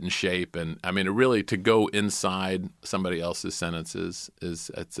 Edit and shape. And I mean, really to go inside somebody else's sentences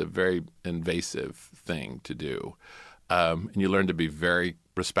it's a very invasive thing to do. And you learn to be very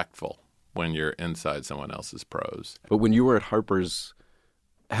respectful when you're inside someone else's prose. But when you were at Harper's,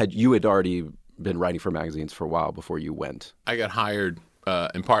 you had already been writing for magazines for a while before you went? I got hired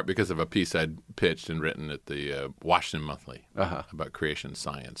in part because of a piece I'd pitched and written at the Washington Monthly about creation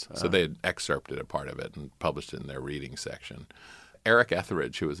science. So they had excerpted a part of it and published it in their reading section. Eric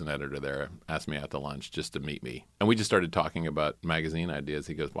Etheridge, who was an editor there, asked me out to lunch just to meet me. And we just started talking about magazine ideas.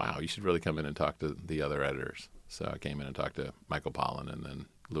 He goes, "Wow, you should really come in and talk to the other editors." So I came in and talked to Michael Pollan and then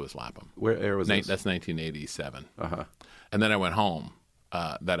Lewis Lapham. Where was this? That's 1987. And then I went home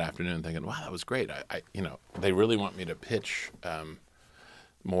that afternoon thinking, wow, that was great. I they really want me to pitch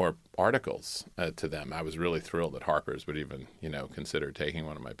more articles to them. I was really thrilled that Harper's would even, consider taking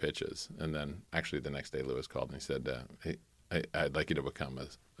one of my pitches. And then actually the next day Lewis called and he said, hey, I'd like you to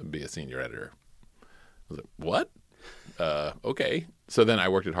be a senior editor. I was like, what? Okay. So then I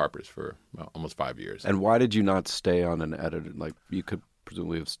worked at Harper's for almost 5 years. And why did you not stay on an editor? Like you could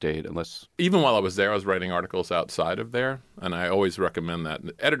presumably have stayed unless... Even while I was there, I was writing articles outside of there. And I always recommend that.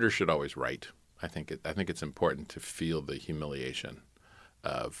 Editors should always write. I think it's important to feel the humiliation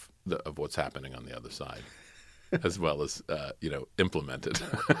of what's happening on the other side, as well as implement it.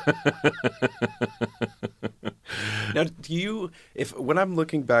 Now, when I'm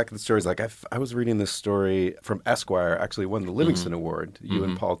looking back at the stories, like I was reading this story from Esquire, actually won the Livingston Award. You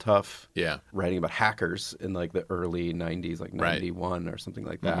and Paul Tuff, writing about hackers in like the early '90s, like '91 or something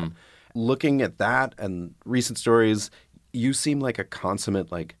like that. Looking at that and recent stories, you seem like a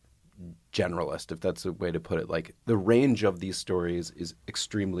consummate like generalist, if that's a way to put it. Like the range of these stories is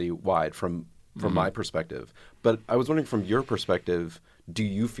extremely wide from my perspective. But I was wondering, from your perspective, do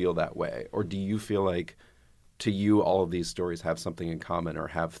you feel that way, or do you feel like to you all of these stories have something in common, or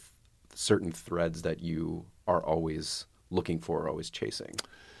have certain threads that you are always looking for, always chasing?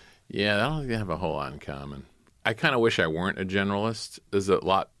 Yeah, I don't think they have a whole lot in common. I kind of wish I weren't a generalist. There's a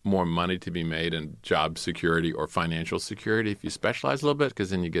lot more money to be made in job security or financial security if you specialize a little bit, because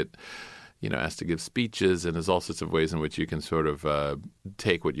then you get asked to give speeches, and there's all sorts of ways in which you can sort of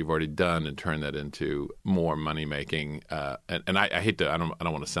take what you've already done and turn that into more money making. And I hate to, I don't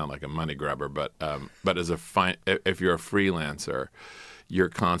want to sound like a money grabber, but as if you're a freelancer, you're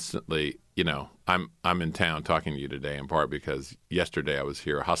constantly, I'm in town talking to you today in part because yesterday I was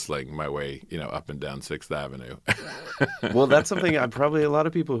here hustling my way, up and down 6th Avenue. Well, that's something probably a lot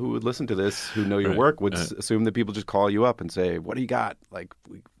of people who would listen to this, who know your work, would assume that people just call you up and say, "What do you got? Like,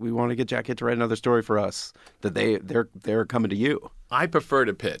 we want to get Jack Hitt to write another story for us." That they're coming to you. I prefer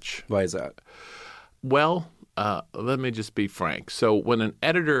to pitch. Why is that? Well, let me just be frank. So when an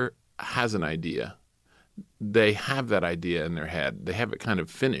editor has an idea, they have that idea in their head. They have it kind of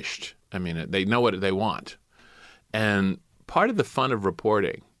finished. I mean, they know what they want. And part of the fun of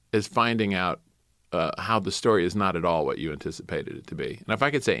reporting is finding out how the story is not at all what you anticipated it to be. And if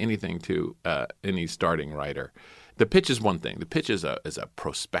I could say anything to any starting writer, the pitch is one thing. The pitch is a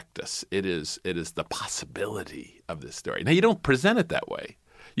prospectus. It is the possibility of this story. Now, you don't present it that way.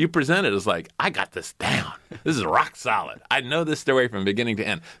 You present it as like, I got this down. This is rock solid. I know this story from beginning to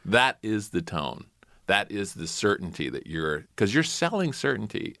end. That is the tone. That is the certainty that because you're selling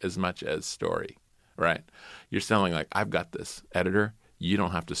certainty as much as story, right? You're selling like, I've got this, editor. You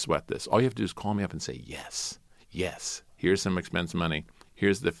don't have to sweat this. All you have to do is call me up and say, yes, here's some expense money.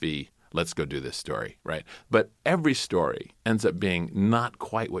 Here's the fee. Let's go do this story, right? But every story ends up being not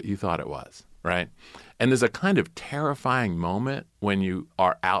quite what you thought it was, right? And there's a kind of terrifying moment when you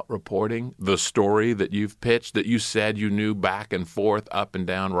are out reporting the story that you've pitched, that you said you knew back and forth, up and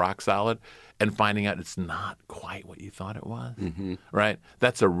down, rock solid, and finding out it's not quite what you thought it was, right?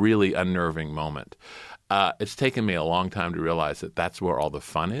 That's a really unnerving moment. It's taken me a long time to realize that that's where all the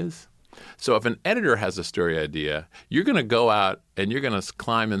fun is. So if an editor has a story idea, you're going to go out and you're going to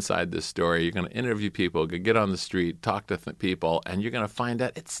climb inside this story. You're going to interview people, get on the street, talk to people, and you're going to find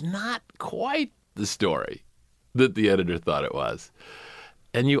out it's not quite the story that the editor thought it was.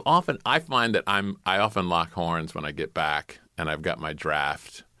 And I find that I often lock horns when I get back and I've got my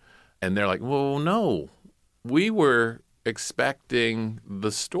draft. And they're like, well, no, we were expecting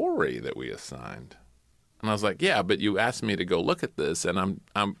the story that we assigned. And I was like, yeah, but you asked me to go look at this, and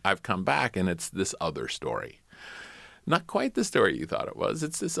I've come back, and it's this other story. Not quite the story you thought it was.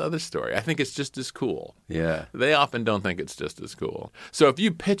 It's this other story. I think it's just as cool. Yeah. They often don't think it's just as cool. So if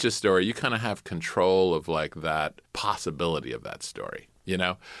you pitch a story, you kind of have control of like that possibility of that story,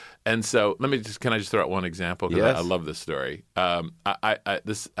 And so can I just throw out one example? Because yes. I love this story.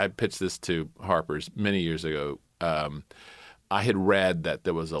 I pitched this to Harper's many years ago. I had read that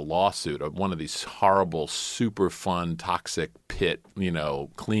there was a lawsuit of one of these horrible, super fun, toxic pit,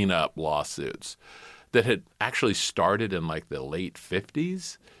 cleanup lawsuits that had actually started in like the late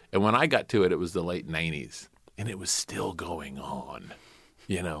 50s. And when I got to it, it was the late 90s. And it was still going on.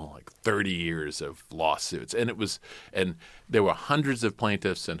 Like 30 years of lawsuits. And there were hundreds of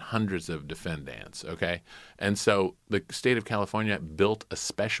plaintiffs and hundreds of defendants, okay? And so the state of California built a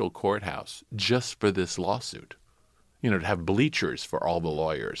special courthouse just for this lawsuit, to have bleachers for all the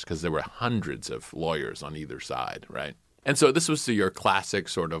lawyers because there were hundreds of lawyers on either side, right? And so this was your classic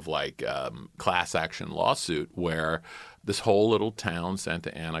sort of like class action lawsuit where this whole little town,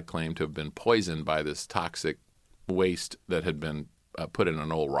 Santa Ana, claimed to have been poisoned by this toxic waste that had been put in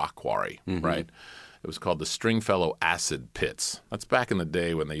an old rock quarry, right? It was called the Stringfellow Acid Pits. That's back in the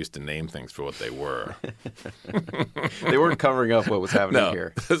day when they used to name things for what they were. They weren't covering up what was happening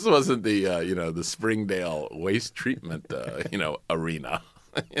here. This wasn't the the Springdale waste treatment arena,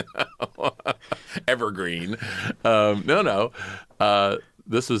 Evergreen. No.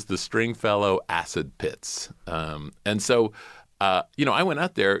 This was the Stringfellow Acid Pits, and so I went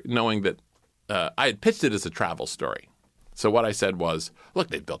out there knowing that I had pitched it as a travel story. So what I said was, look,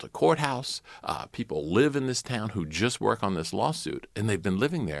 they've built a courthouse. People live in this town who just work on this lawsuit, and they've been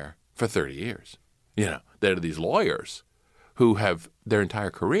living there for 30 years. There are these lawyers who have their entire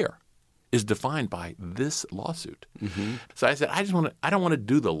career is defined by this lawsuit. So I said, I don't want to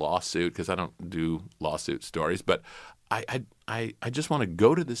do the lawsuit because I don't do lawsuit stories, but I just want to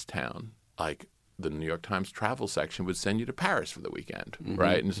go to this town like the New York Times travel section would send you to Paris for the weekend,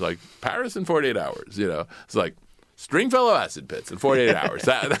 right? And it's like, Paris in 48 hours, It's like, Stringfellow Acid Pits in 48 hours.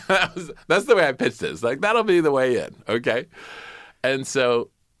 That's the way I pitched this. Like, that'll be the way in, okay? And so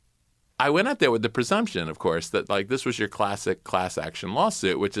I went out there with the presumption, of course, that like this was your classic class action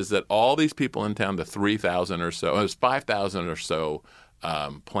lawsuit, which is that all these people in town, the 3,000 or so, it was 5,000 or so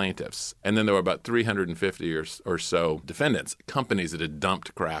plaintiffs, and then there were about 350 or so defendants, companies that had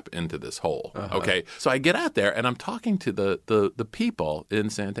dumped crap into this hole. Okay, so I get out there and I'm talking to the people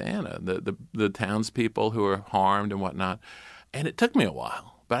in Santa Ana, the townspeople who are harmed and whatnot, and it took me a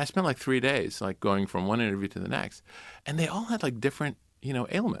while But I spent like 3 days, like going from one interview to the next, and they all had like different,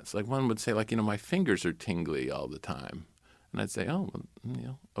 ailments. Like one would say, like, my fingers are tingly all the time, and I'd say, oh,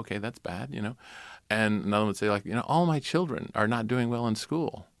 well, okay, that's bad, And another one would say, like, all my children are not doing well in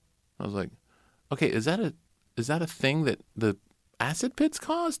school. I was like, okay, is that a thing that the acid pits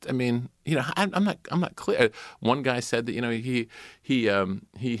caused? I mean, I'm not clear. One guy said that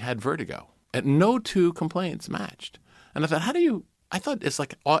he had vertigo, and no two complaints matched. And I thought, I thought it's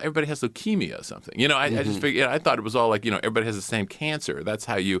like everybody has leukemia or something. I just figured, I thought it was all like, everybody has the same cancer. That's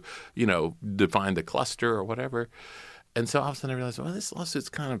how you define the cluster or whatever. And so all of a sudden I realized, well, this lawsuit's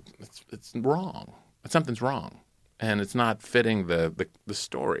kind of it's wrong. Something's wrong, and it's not fitting the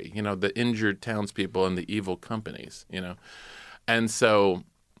story. The injured townspeople and the evil companies. And so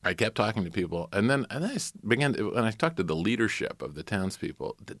I kept talking to people, and then I began to, when I talked to the leadership of the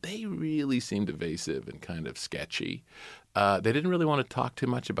townspeople, that they really seemed evasive and kind of sketchy. They didn't really want to talk too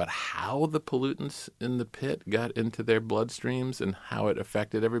much about how the pollutants in the pit got into their bloodstreams and how it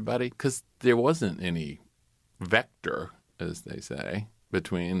affected everybody, because there wasn't any vector, as they say,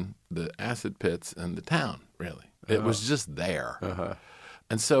 between the acid pits and the town, really. It was just there. Uh-huh.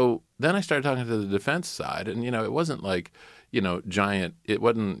 And so then I started talking to the defense side, and, it wasn't like, giant, it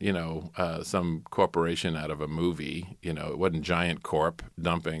wasn't, some corporation out of a movie, it wasn't Giant Corp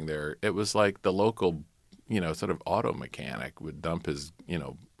dumping it was like the local, sort of auto mechanic would dump his,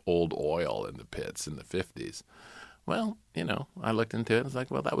 old oil in the pits in the 50s. Well, I looked into it and was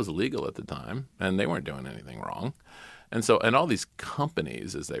like, well, that was illegal at the time, and they weren't doing anything wrong. And so, and all these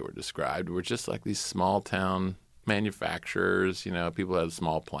companies, as they were described, were just like these small town manufacturers, people had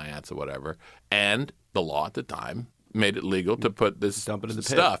small plants or whatever. And the law at the time made it legal to put this stuff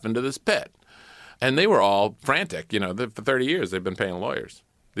into this pit. And they were all frantic, for 30 years they've been paying lawyers,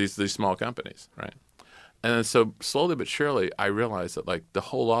 these small companies, right? And so slowly but surely I realized that like the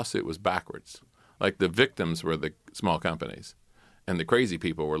whole lawsuit was backwards. Like the victims were the small companies and the crazy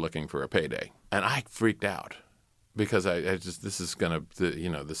people were looking for a payday. And I freaked out because I just, this is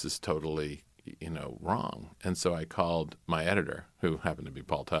totally, wrong. And so I called my editor, who happened to be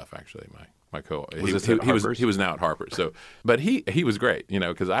Paul Tuff, actually, my he was now at Harper's. So, but he was great,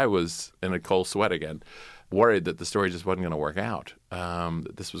 because I was in a cold sweat again, worried that the story just wasn't going to work out,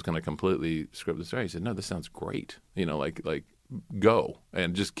 that this was going to completely script the story. He said, no, this sounds great. Like go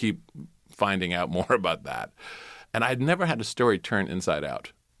and just keep finding out more about that. And I'd never had a story turn inside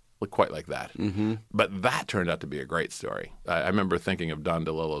out quite like that. Mm-hmm. But that turned out to be a great story. I remember thinking of Don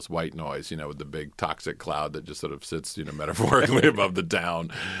DeLillo's White Noise, with the big toxic cloud that just sort of sits, metaphorically above the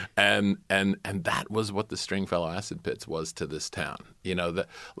town. And that was what the Stringfellow acid pits was to this town.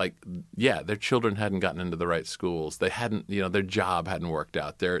 Their children hadn't gotten into the right schools. They hadn't, their job hadn't worked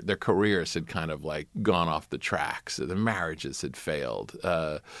out. Their careers had kind of like gone off the tracks. Their marriages had failed.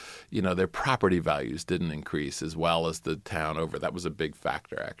 Their property values didn't increase as well as the town over. That was a big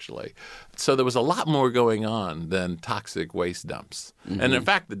factor, actually. So there was a lot more going on than toxic waste dumps. Mm-hmm. And in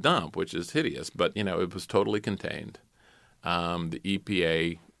fact, the dump, which is hideous, but, it was totally contained. The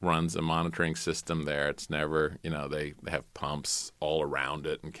EPA runs a monitoring system there. It's never, they have pumps all around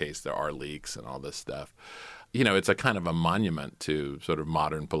it in case there are leaks and all this stuff. It's a kind of a monument to sort of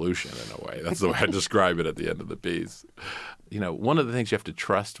modern pollution in a way. That's the way I describe it at the end of the piece. One of the things you have to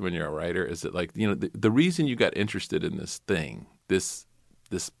trust when you're a writer is that, like, the reason you got interested in this thing, this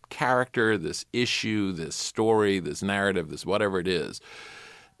character, this issue, this story, this narrative, this whatever it is,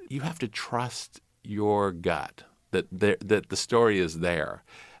 you have to trust your gut that the story is there.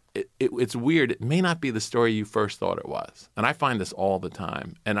 It's weird. It may not be the story you first thought it was. And I find this all the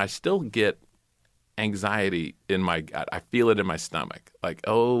time. And I still get anxiety in my gut. I feel it in my stomach. Like,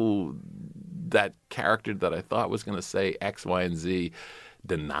 oh, that character that I thought was going to say X, Y, and Z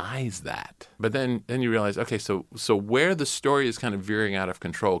denies that. But then you realize, okay, so where the story is kind of veering out of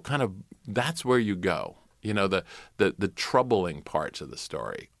control, kind of that's where you go. The troubling parts of the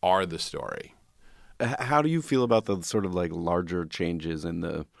story are the story. How do you feel about the sort of like larger changes in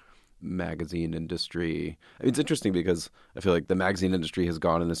the magazine industry? I mean, it's interesting because I feel like the magazine industry has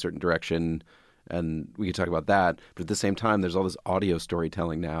gone in a certain direction, and we could talk about that. But at the same time, there's all this audio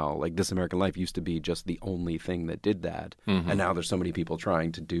storytelling now. Like This American Life used to be just the only thing that did that. Mm-hmm. And now there's so many people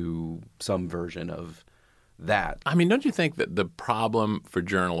trying to do some version of that. I mean, don't you think that the problem for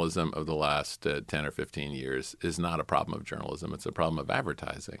journalism of the last 10 or 15 years is not a problem of journalism? It's a problem of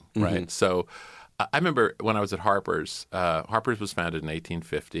advertising, right? Mm-hmm. So I remember when I was at Harper's. Harper's was founded in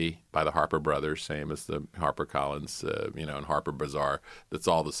 1850 by the Harper brothers, same as the HarperCollins, and Harper Bazaar. That's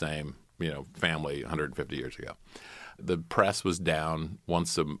all the same, family 150 years ago. The press was down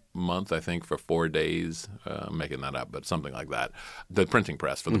once a month, I think, for 4 days. I'm making that up, but something like that. The printing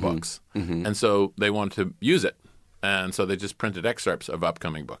press for the books. And so they wanted to use it. And so they just printed excerpts of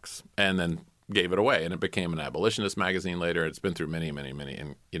upcoming books and then gave it away. And it became an abolitionist magazine later. It's been through many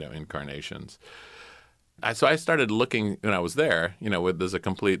incarnations. So I started looking when I was there, there's a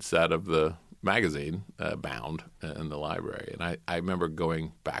complete set of the magazine bound in the library. And I remember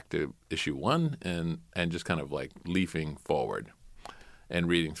going back to issue 1 and just kind of like leafing forward and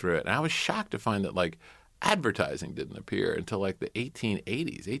reading through it. And I was shocked to find that like advertising didn't appear until like the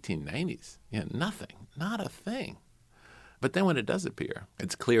 1880s, 1890s. Nothing, not a thing. But then when it does appear,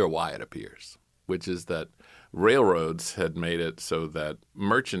 it's clear why it appears, which is that railroads had made it so that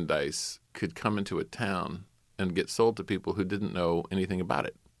merchandise could come into a town and get sold to people who didn't know anything about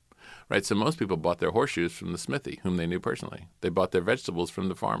it. Right, so most people bought their horseshoes from the smithy, whom they knew personally. They bought their vegetables from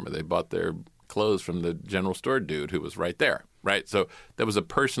the farmer. They bought their clothes from the general store dude who was right there. Right, so there was a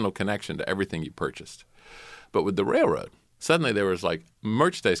personal connection to everything you purchased. But with the railroad, suddenly there was like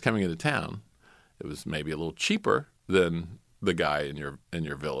merchandise coming into town. It was maybe a little cheaper than the guy in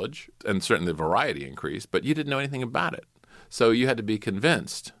your village, and certainly the variety increased. But you didn't know anything about it, so you had to be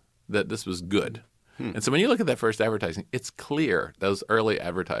convinced that this was good. And so when you look at that first advertising, it's clear those early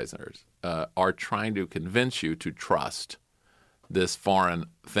advertisers are trying to convince you to trust this foreign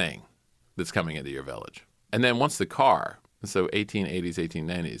thing that's coming into your village. And then once the car, so 1880s,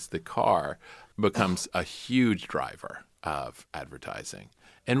 1890s, the car becomes a huge driver of advertising.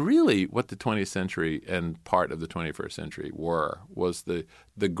 And really what the 20th century and part of the 21st century was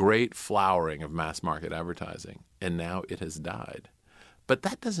the great flowering of mass market advertising. And now it has died. But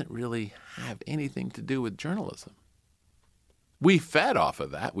that doesn't really have anything to do with journalism. We fed off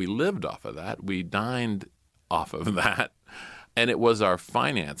of that. We lived off of that. We dined off of that. And it was our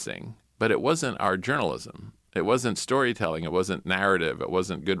financing, but it wasn't our journalism. It wasn't storytelling. It wasn't narrative. It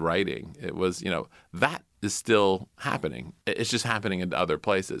wasn't good writing. It was, that is still happening. It's just happening in other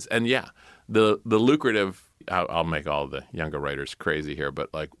places. And yeah, the lucrative, I'll make all the younger writers crazy here,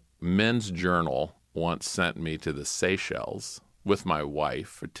 but like Men's Journal once sent me to the Seychelles with my wife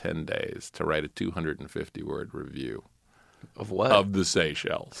for 10 days to write a 250-word review. Of what? Of the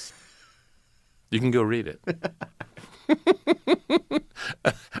Seychelles. You can go read it.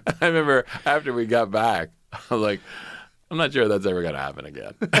 I remember after we got back, I was like, I'm not sure that's ever going to happen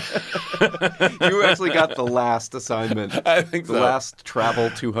again. You actually got the last assignment. I think so. The last travel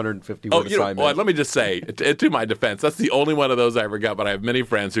 250-word assignment. Well, let me just say, to my defense, that's the only one of those I ever got, but I have many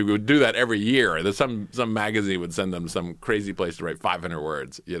friends who would do that every year. There's some magazine would send them some crazy place to write 500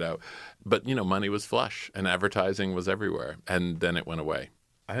 words, But, money was flush, and advertising was everywhere, and then it went away.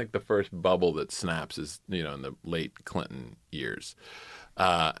 I think the first bubble that snaps is, in the late Clinton years.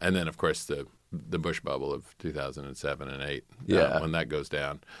 And then, of course, the Bush bubble of 2007 and 2008, when that goes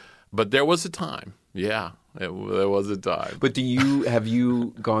down. But there was a time. Yeah, there was a time. But have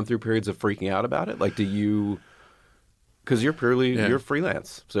you gone through periods of freaking out about it? Like, because you're you're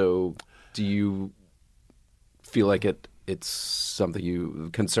freelance. So do you feel like it's something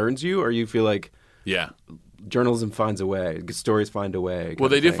concerns you, or you feel like journalism finds a way, stories find a way? Well,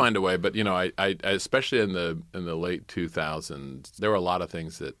 they do find a way, but I especially in the late 2000s, there were a lot of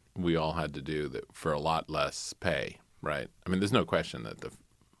things that we all had to do that for a lot less pay, right? I mean, there's no question that the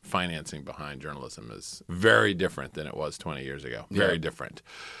financing behind journalism is very different than it was 20 years ago. Very different.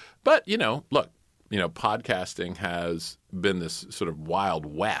 But, look, podcasting has been this sort of wild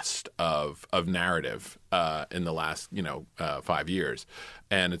west of narrative in the last, 5 years.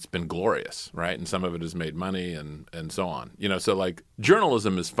 And it's been glorious, right? And some of it has made money and so on. So like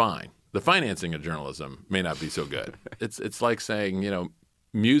journalism is fine. The financing of journalism may not be so good. It's like saying,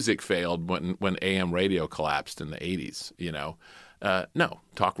 music failed when AM radio collapsed in the 80s, No,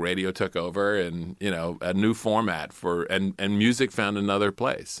 talk radio took over and, a new format and music found another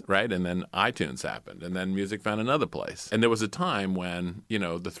place, right? And then iTunes happened and then music found another place. And there was a time when,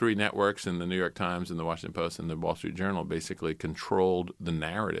 the three networks and the New York Times and the Washington Post and the Wall Street Journal basically controlled the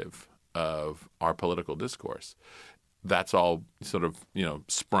narrative of our political discourse. That's all sort of,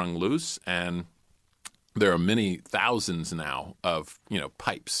 sprung loose, and there are many thousands now of,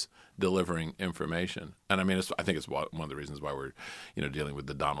 pipes delivering information. And I mean, I think it's one of the reasons why we're, dealing with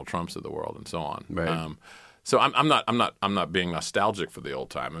the Donald Trumps of the world and so on. Right. So I'm not being nostalgic for the old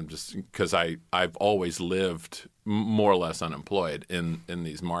time. I'm just because I've always lived more or less unemployed in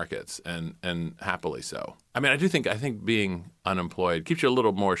these markets, and happily so. I mean, I think being unemployed keeps you a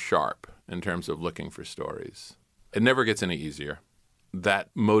little more sharp in terms of looking for stories. It never gets any easier. That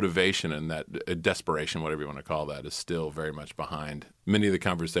motivation and that desperation, whatever you want to call that, is still very much behind many of the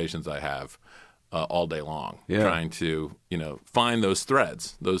conversations I have all day long, Yeah. trying to, find those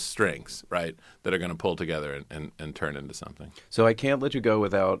threads, those strings, right, that are going to pull together and turn into something. So I can't let you go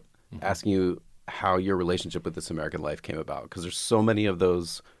without asking you how your relationship with This American Life came about, because there's so many of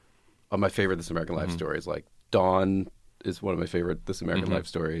those of my favorite This American Life stories. Like Dawn is one of my favorite This American Life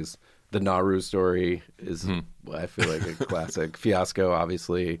stories. The Nauru story is, I feel like, a classic. Fiasco,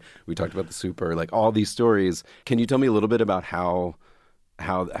 obviously. We talked about the Super. Like all these stories. Can you tell me a little bit about how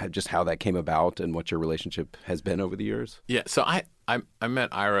that came about and what your relationship has been over the years? Yeah, so I met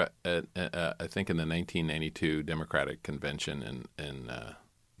Ira at, I think in the 1992 Democratic Convention in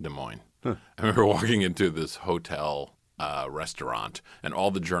Des Moines. I remember walking into this hotel restaurant, and all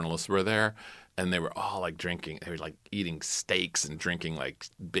the journalists were there, and they were all like drinking. They were like eating steaks and drinking like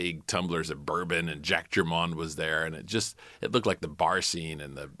big tumblers of bourbon, and Jack Germond was there, and it looked like the bar scene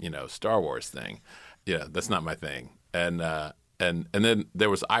in the Star Wars thing. Yeah, that's not my thing. And then there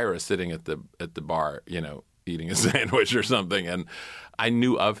was Ira sitting at the bar, eating a sandwich or something, and I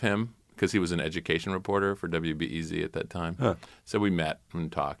knew of him because he was an education reporter for WBEZ at that time. Huh. So we met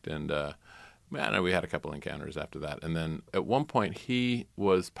and talked, and we had a couple encounters after that. And then at one point he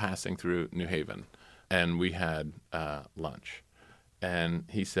was passing through New Haven, and we had lunch. And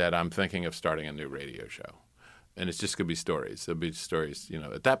he said, "I'm thinking of starting a new radio show. And it's just going to be stories. There'll be stories,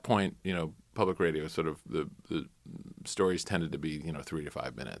 At that point, public radio sort of the stories tended to be, 3 to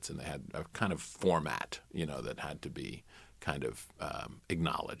 5 minutes, and they had a kind of format, that had to be kind of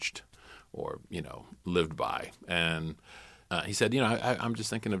acknowledged or, lived by. And he said, I'm just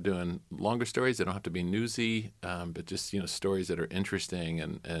thinking of doing longer stories. They don't have to be newsy, but just, stories that are interesting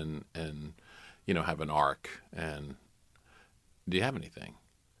and have an arc. And do you have anything?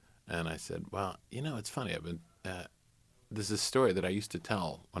 And I said, well, it's funny. There's this story that I used to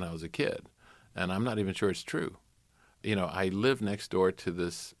tell when I was a kid, and I'm not even sure it's true. I lived next door to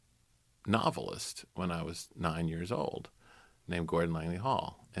this novelist when I was 9 years old named Gordon Langley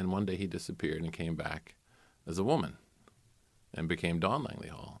Hall. And one day he disappeared and came back as a woman and became Dawn Langley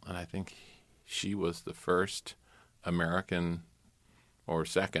Hall. And I think she was the first American or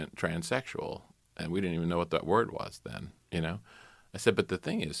second transsexual, and we didn't even know what that word was then, I said, but the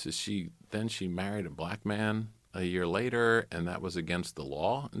thing is she married a black man a year later, and that was against the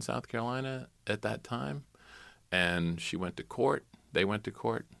law in South Carolina at that time. And she went to court. They went to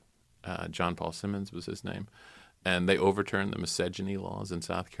court. John Paul Simmons was his name. And they overturned the misogyny laws in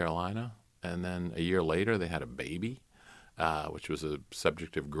South Carolina. And then a year later, they had a baby, which was a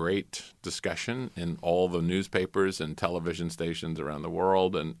subject of great discussion in all the newspapers and television stations around the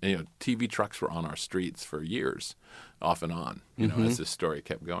world. And, TV trucks were on our streets for years, off and on, as this story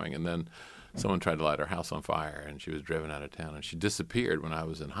kept going. And then someone tried to light her house on fire, and she was driven out of town. And she disappeared when I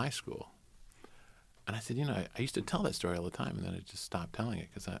was in high school. And I said, I used to tell that story all the time, and then I just stopped telling it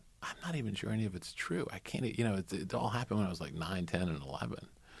because I'm not even sure any of it's true. I can't, it all happened when I was like 9, 10, and 11.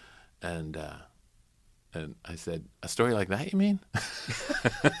 And I said, a story like that, you mean?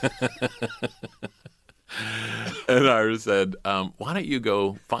 And Iris said, why don't you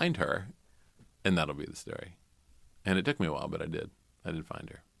go find her, and that'll be the story. And it took me a while, but I did. I did find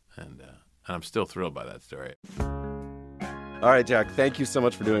her. And I'm still thrilled by that story. All right, Jack, thank you so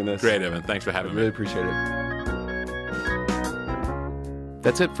much for doing this. Great, Evan. Thanks for having me. Really appreciate it.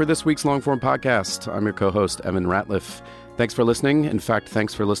 That's it for this week's Longform Podcast. I'm your co-host, Evan Ratliff. Thanks for listening. In fact,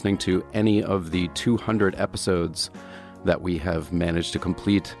 thanks for listening to any of the 200 episodes that we have managed to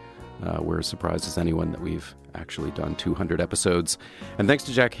complete. We're as surprised as anyone that we've actually done 200 episodes. And thanks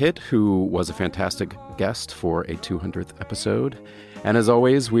to Jack Hitt, who was a fantastic guest for a 200th episode. And as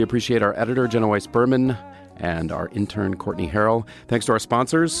always, we appreciate our editor, Jenna Weiss-Berman, and our intern, Courtney Harrell. Thanks to our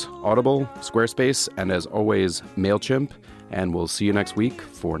sponsors, Audible, Squarespace, and as always, MailChimp. And we'll see you next week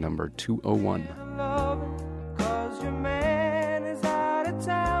for number 201.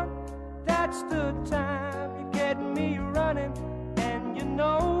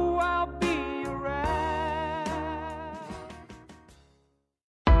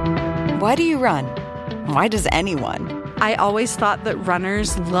 Why do you run? Why does anyone? I always thought that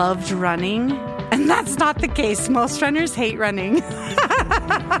runners loved running, and that's not the case. Most runners hate running,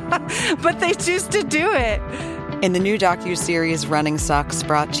 but they choose to do it. In the new docuseries Running Sucks,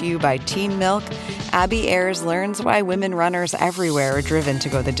 brought to you by Teen Milk, Abby Ayers learns why women runners everywhere are driven to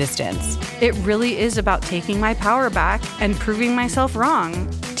go the distance. It really is about taking my power back and proving myself wrong.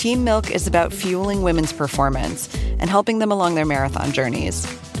 Teen Milk is about fueling women's performance and helping them along their marathon journeys.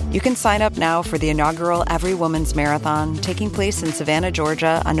 You can sign up now for the inaugural Every Woman's Marathon taking place in Savannah,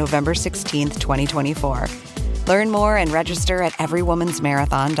 Georgia on November 16th, 2024. Learn more and register at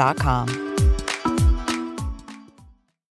everywomansmarathon.com.